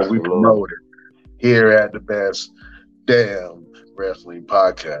that's what we promote here at the Best Damn Wrestling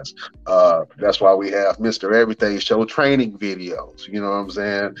Podcast. That's why we have Mr. Everything Show training videos. You know what I'm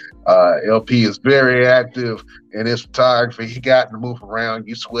saying? LP is very active in his photography. He got to move around.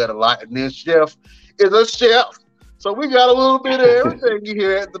 You sweat a lot. And this chef is a chef. So we got a little bit of everything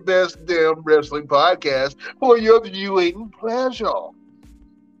here at the Best Damn Wrestling Podcast for your viewing pleasure.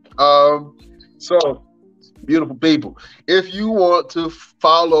 So, beautiful people, if you want to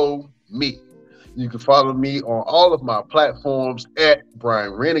follow me, you can follow me on all of my platforms at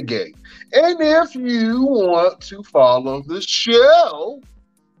Brian Renegade. And if you want to follow the show,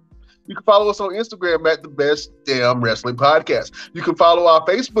 you can follow us on Instagram at the Best Damn Wrestling Podcast. You can follow our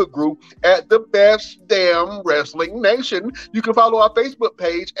Facebook group at the Best Damn Wrestling Nation. You can follow our Facebook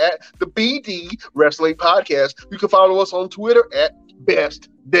page at the BD Wrestling Podcast. You can follow us on Twitter at Best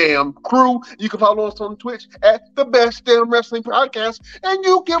Damn Crew. You can follow us on Twitch at the Best Damn Wrestling Podcast. And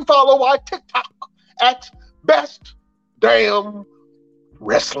you can follow our TikTok at Best Damn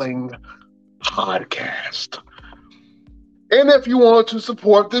Wrestling Podcast. And if you want to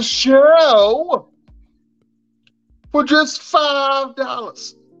support the show for just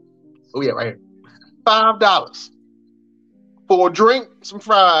 $5, oh yeah, right here, $5 for a drink, some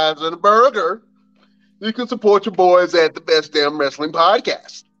fries, and a burger, you can support your boys at the Best Damn Wrestling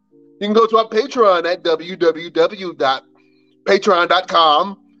Podcast. You can go to our Patreon at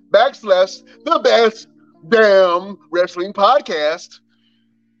www.patreon.com/the Best Damn Wrestling Podcast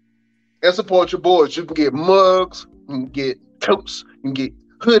and support your boys. You can get mugs. You can get coats, you can get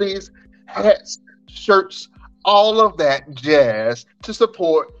hoodies, hats, shirts, all of that jazz to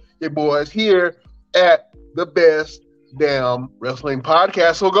support your boys here at the Best Damn Wrestling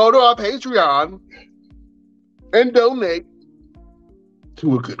Podcast. So go to our Patreon and donate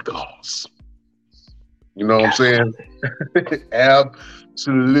to a good cause. You know what I'm saying?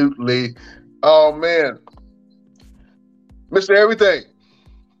 Absolutely. Oh, man. Mr. Everything,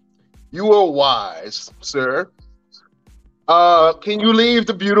 you are wise, sir. Can you leave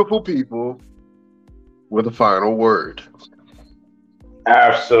the beautiful people with a final word?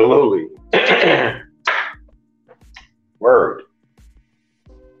 Absolutely. Word.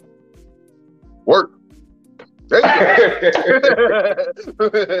 There you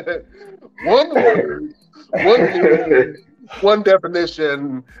go. One word, one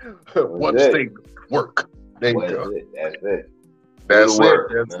definition, one statement. Work. There you go. That's it. That's the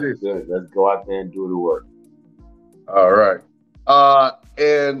work. it. That's it. Good. Let's go out there and do the work. All right.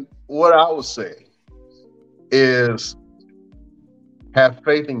 And what I would say is have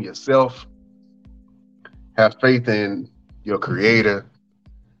faith in yourself. Have faith in your creator.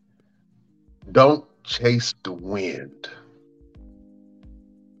 Don't chase the wind.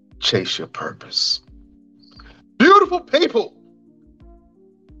 Chase your purpose. Beautiful people.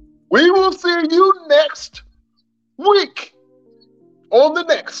 We will see you next week on the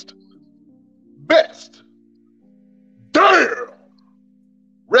next Best Damn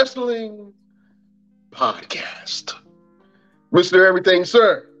Wrestling Podcast. Mr. Everything,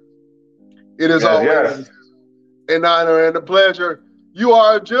 sir. It is always an honor and a pleasure. You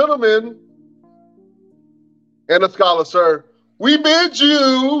are a gentleman and a scholar, sir. We bid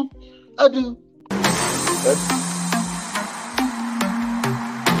you adieu.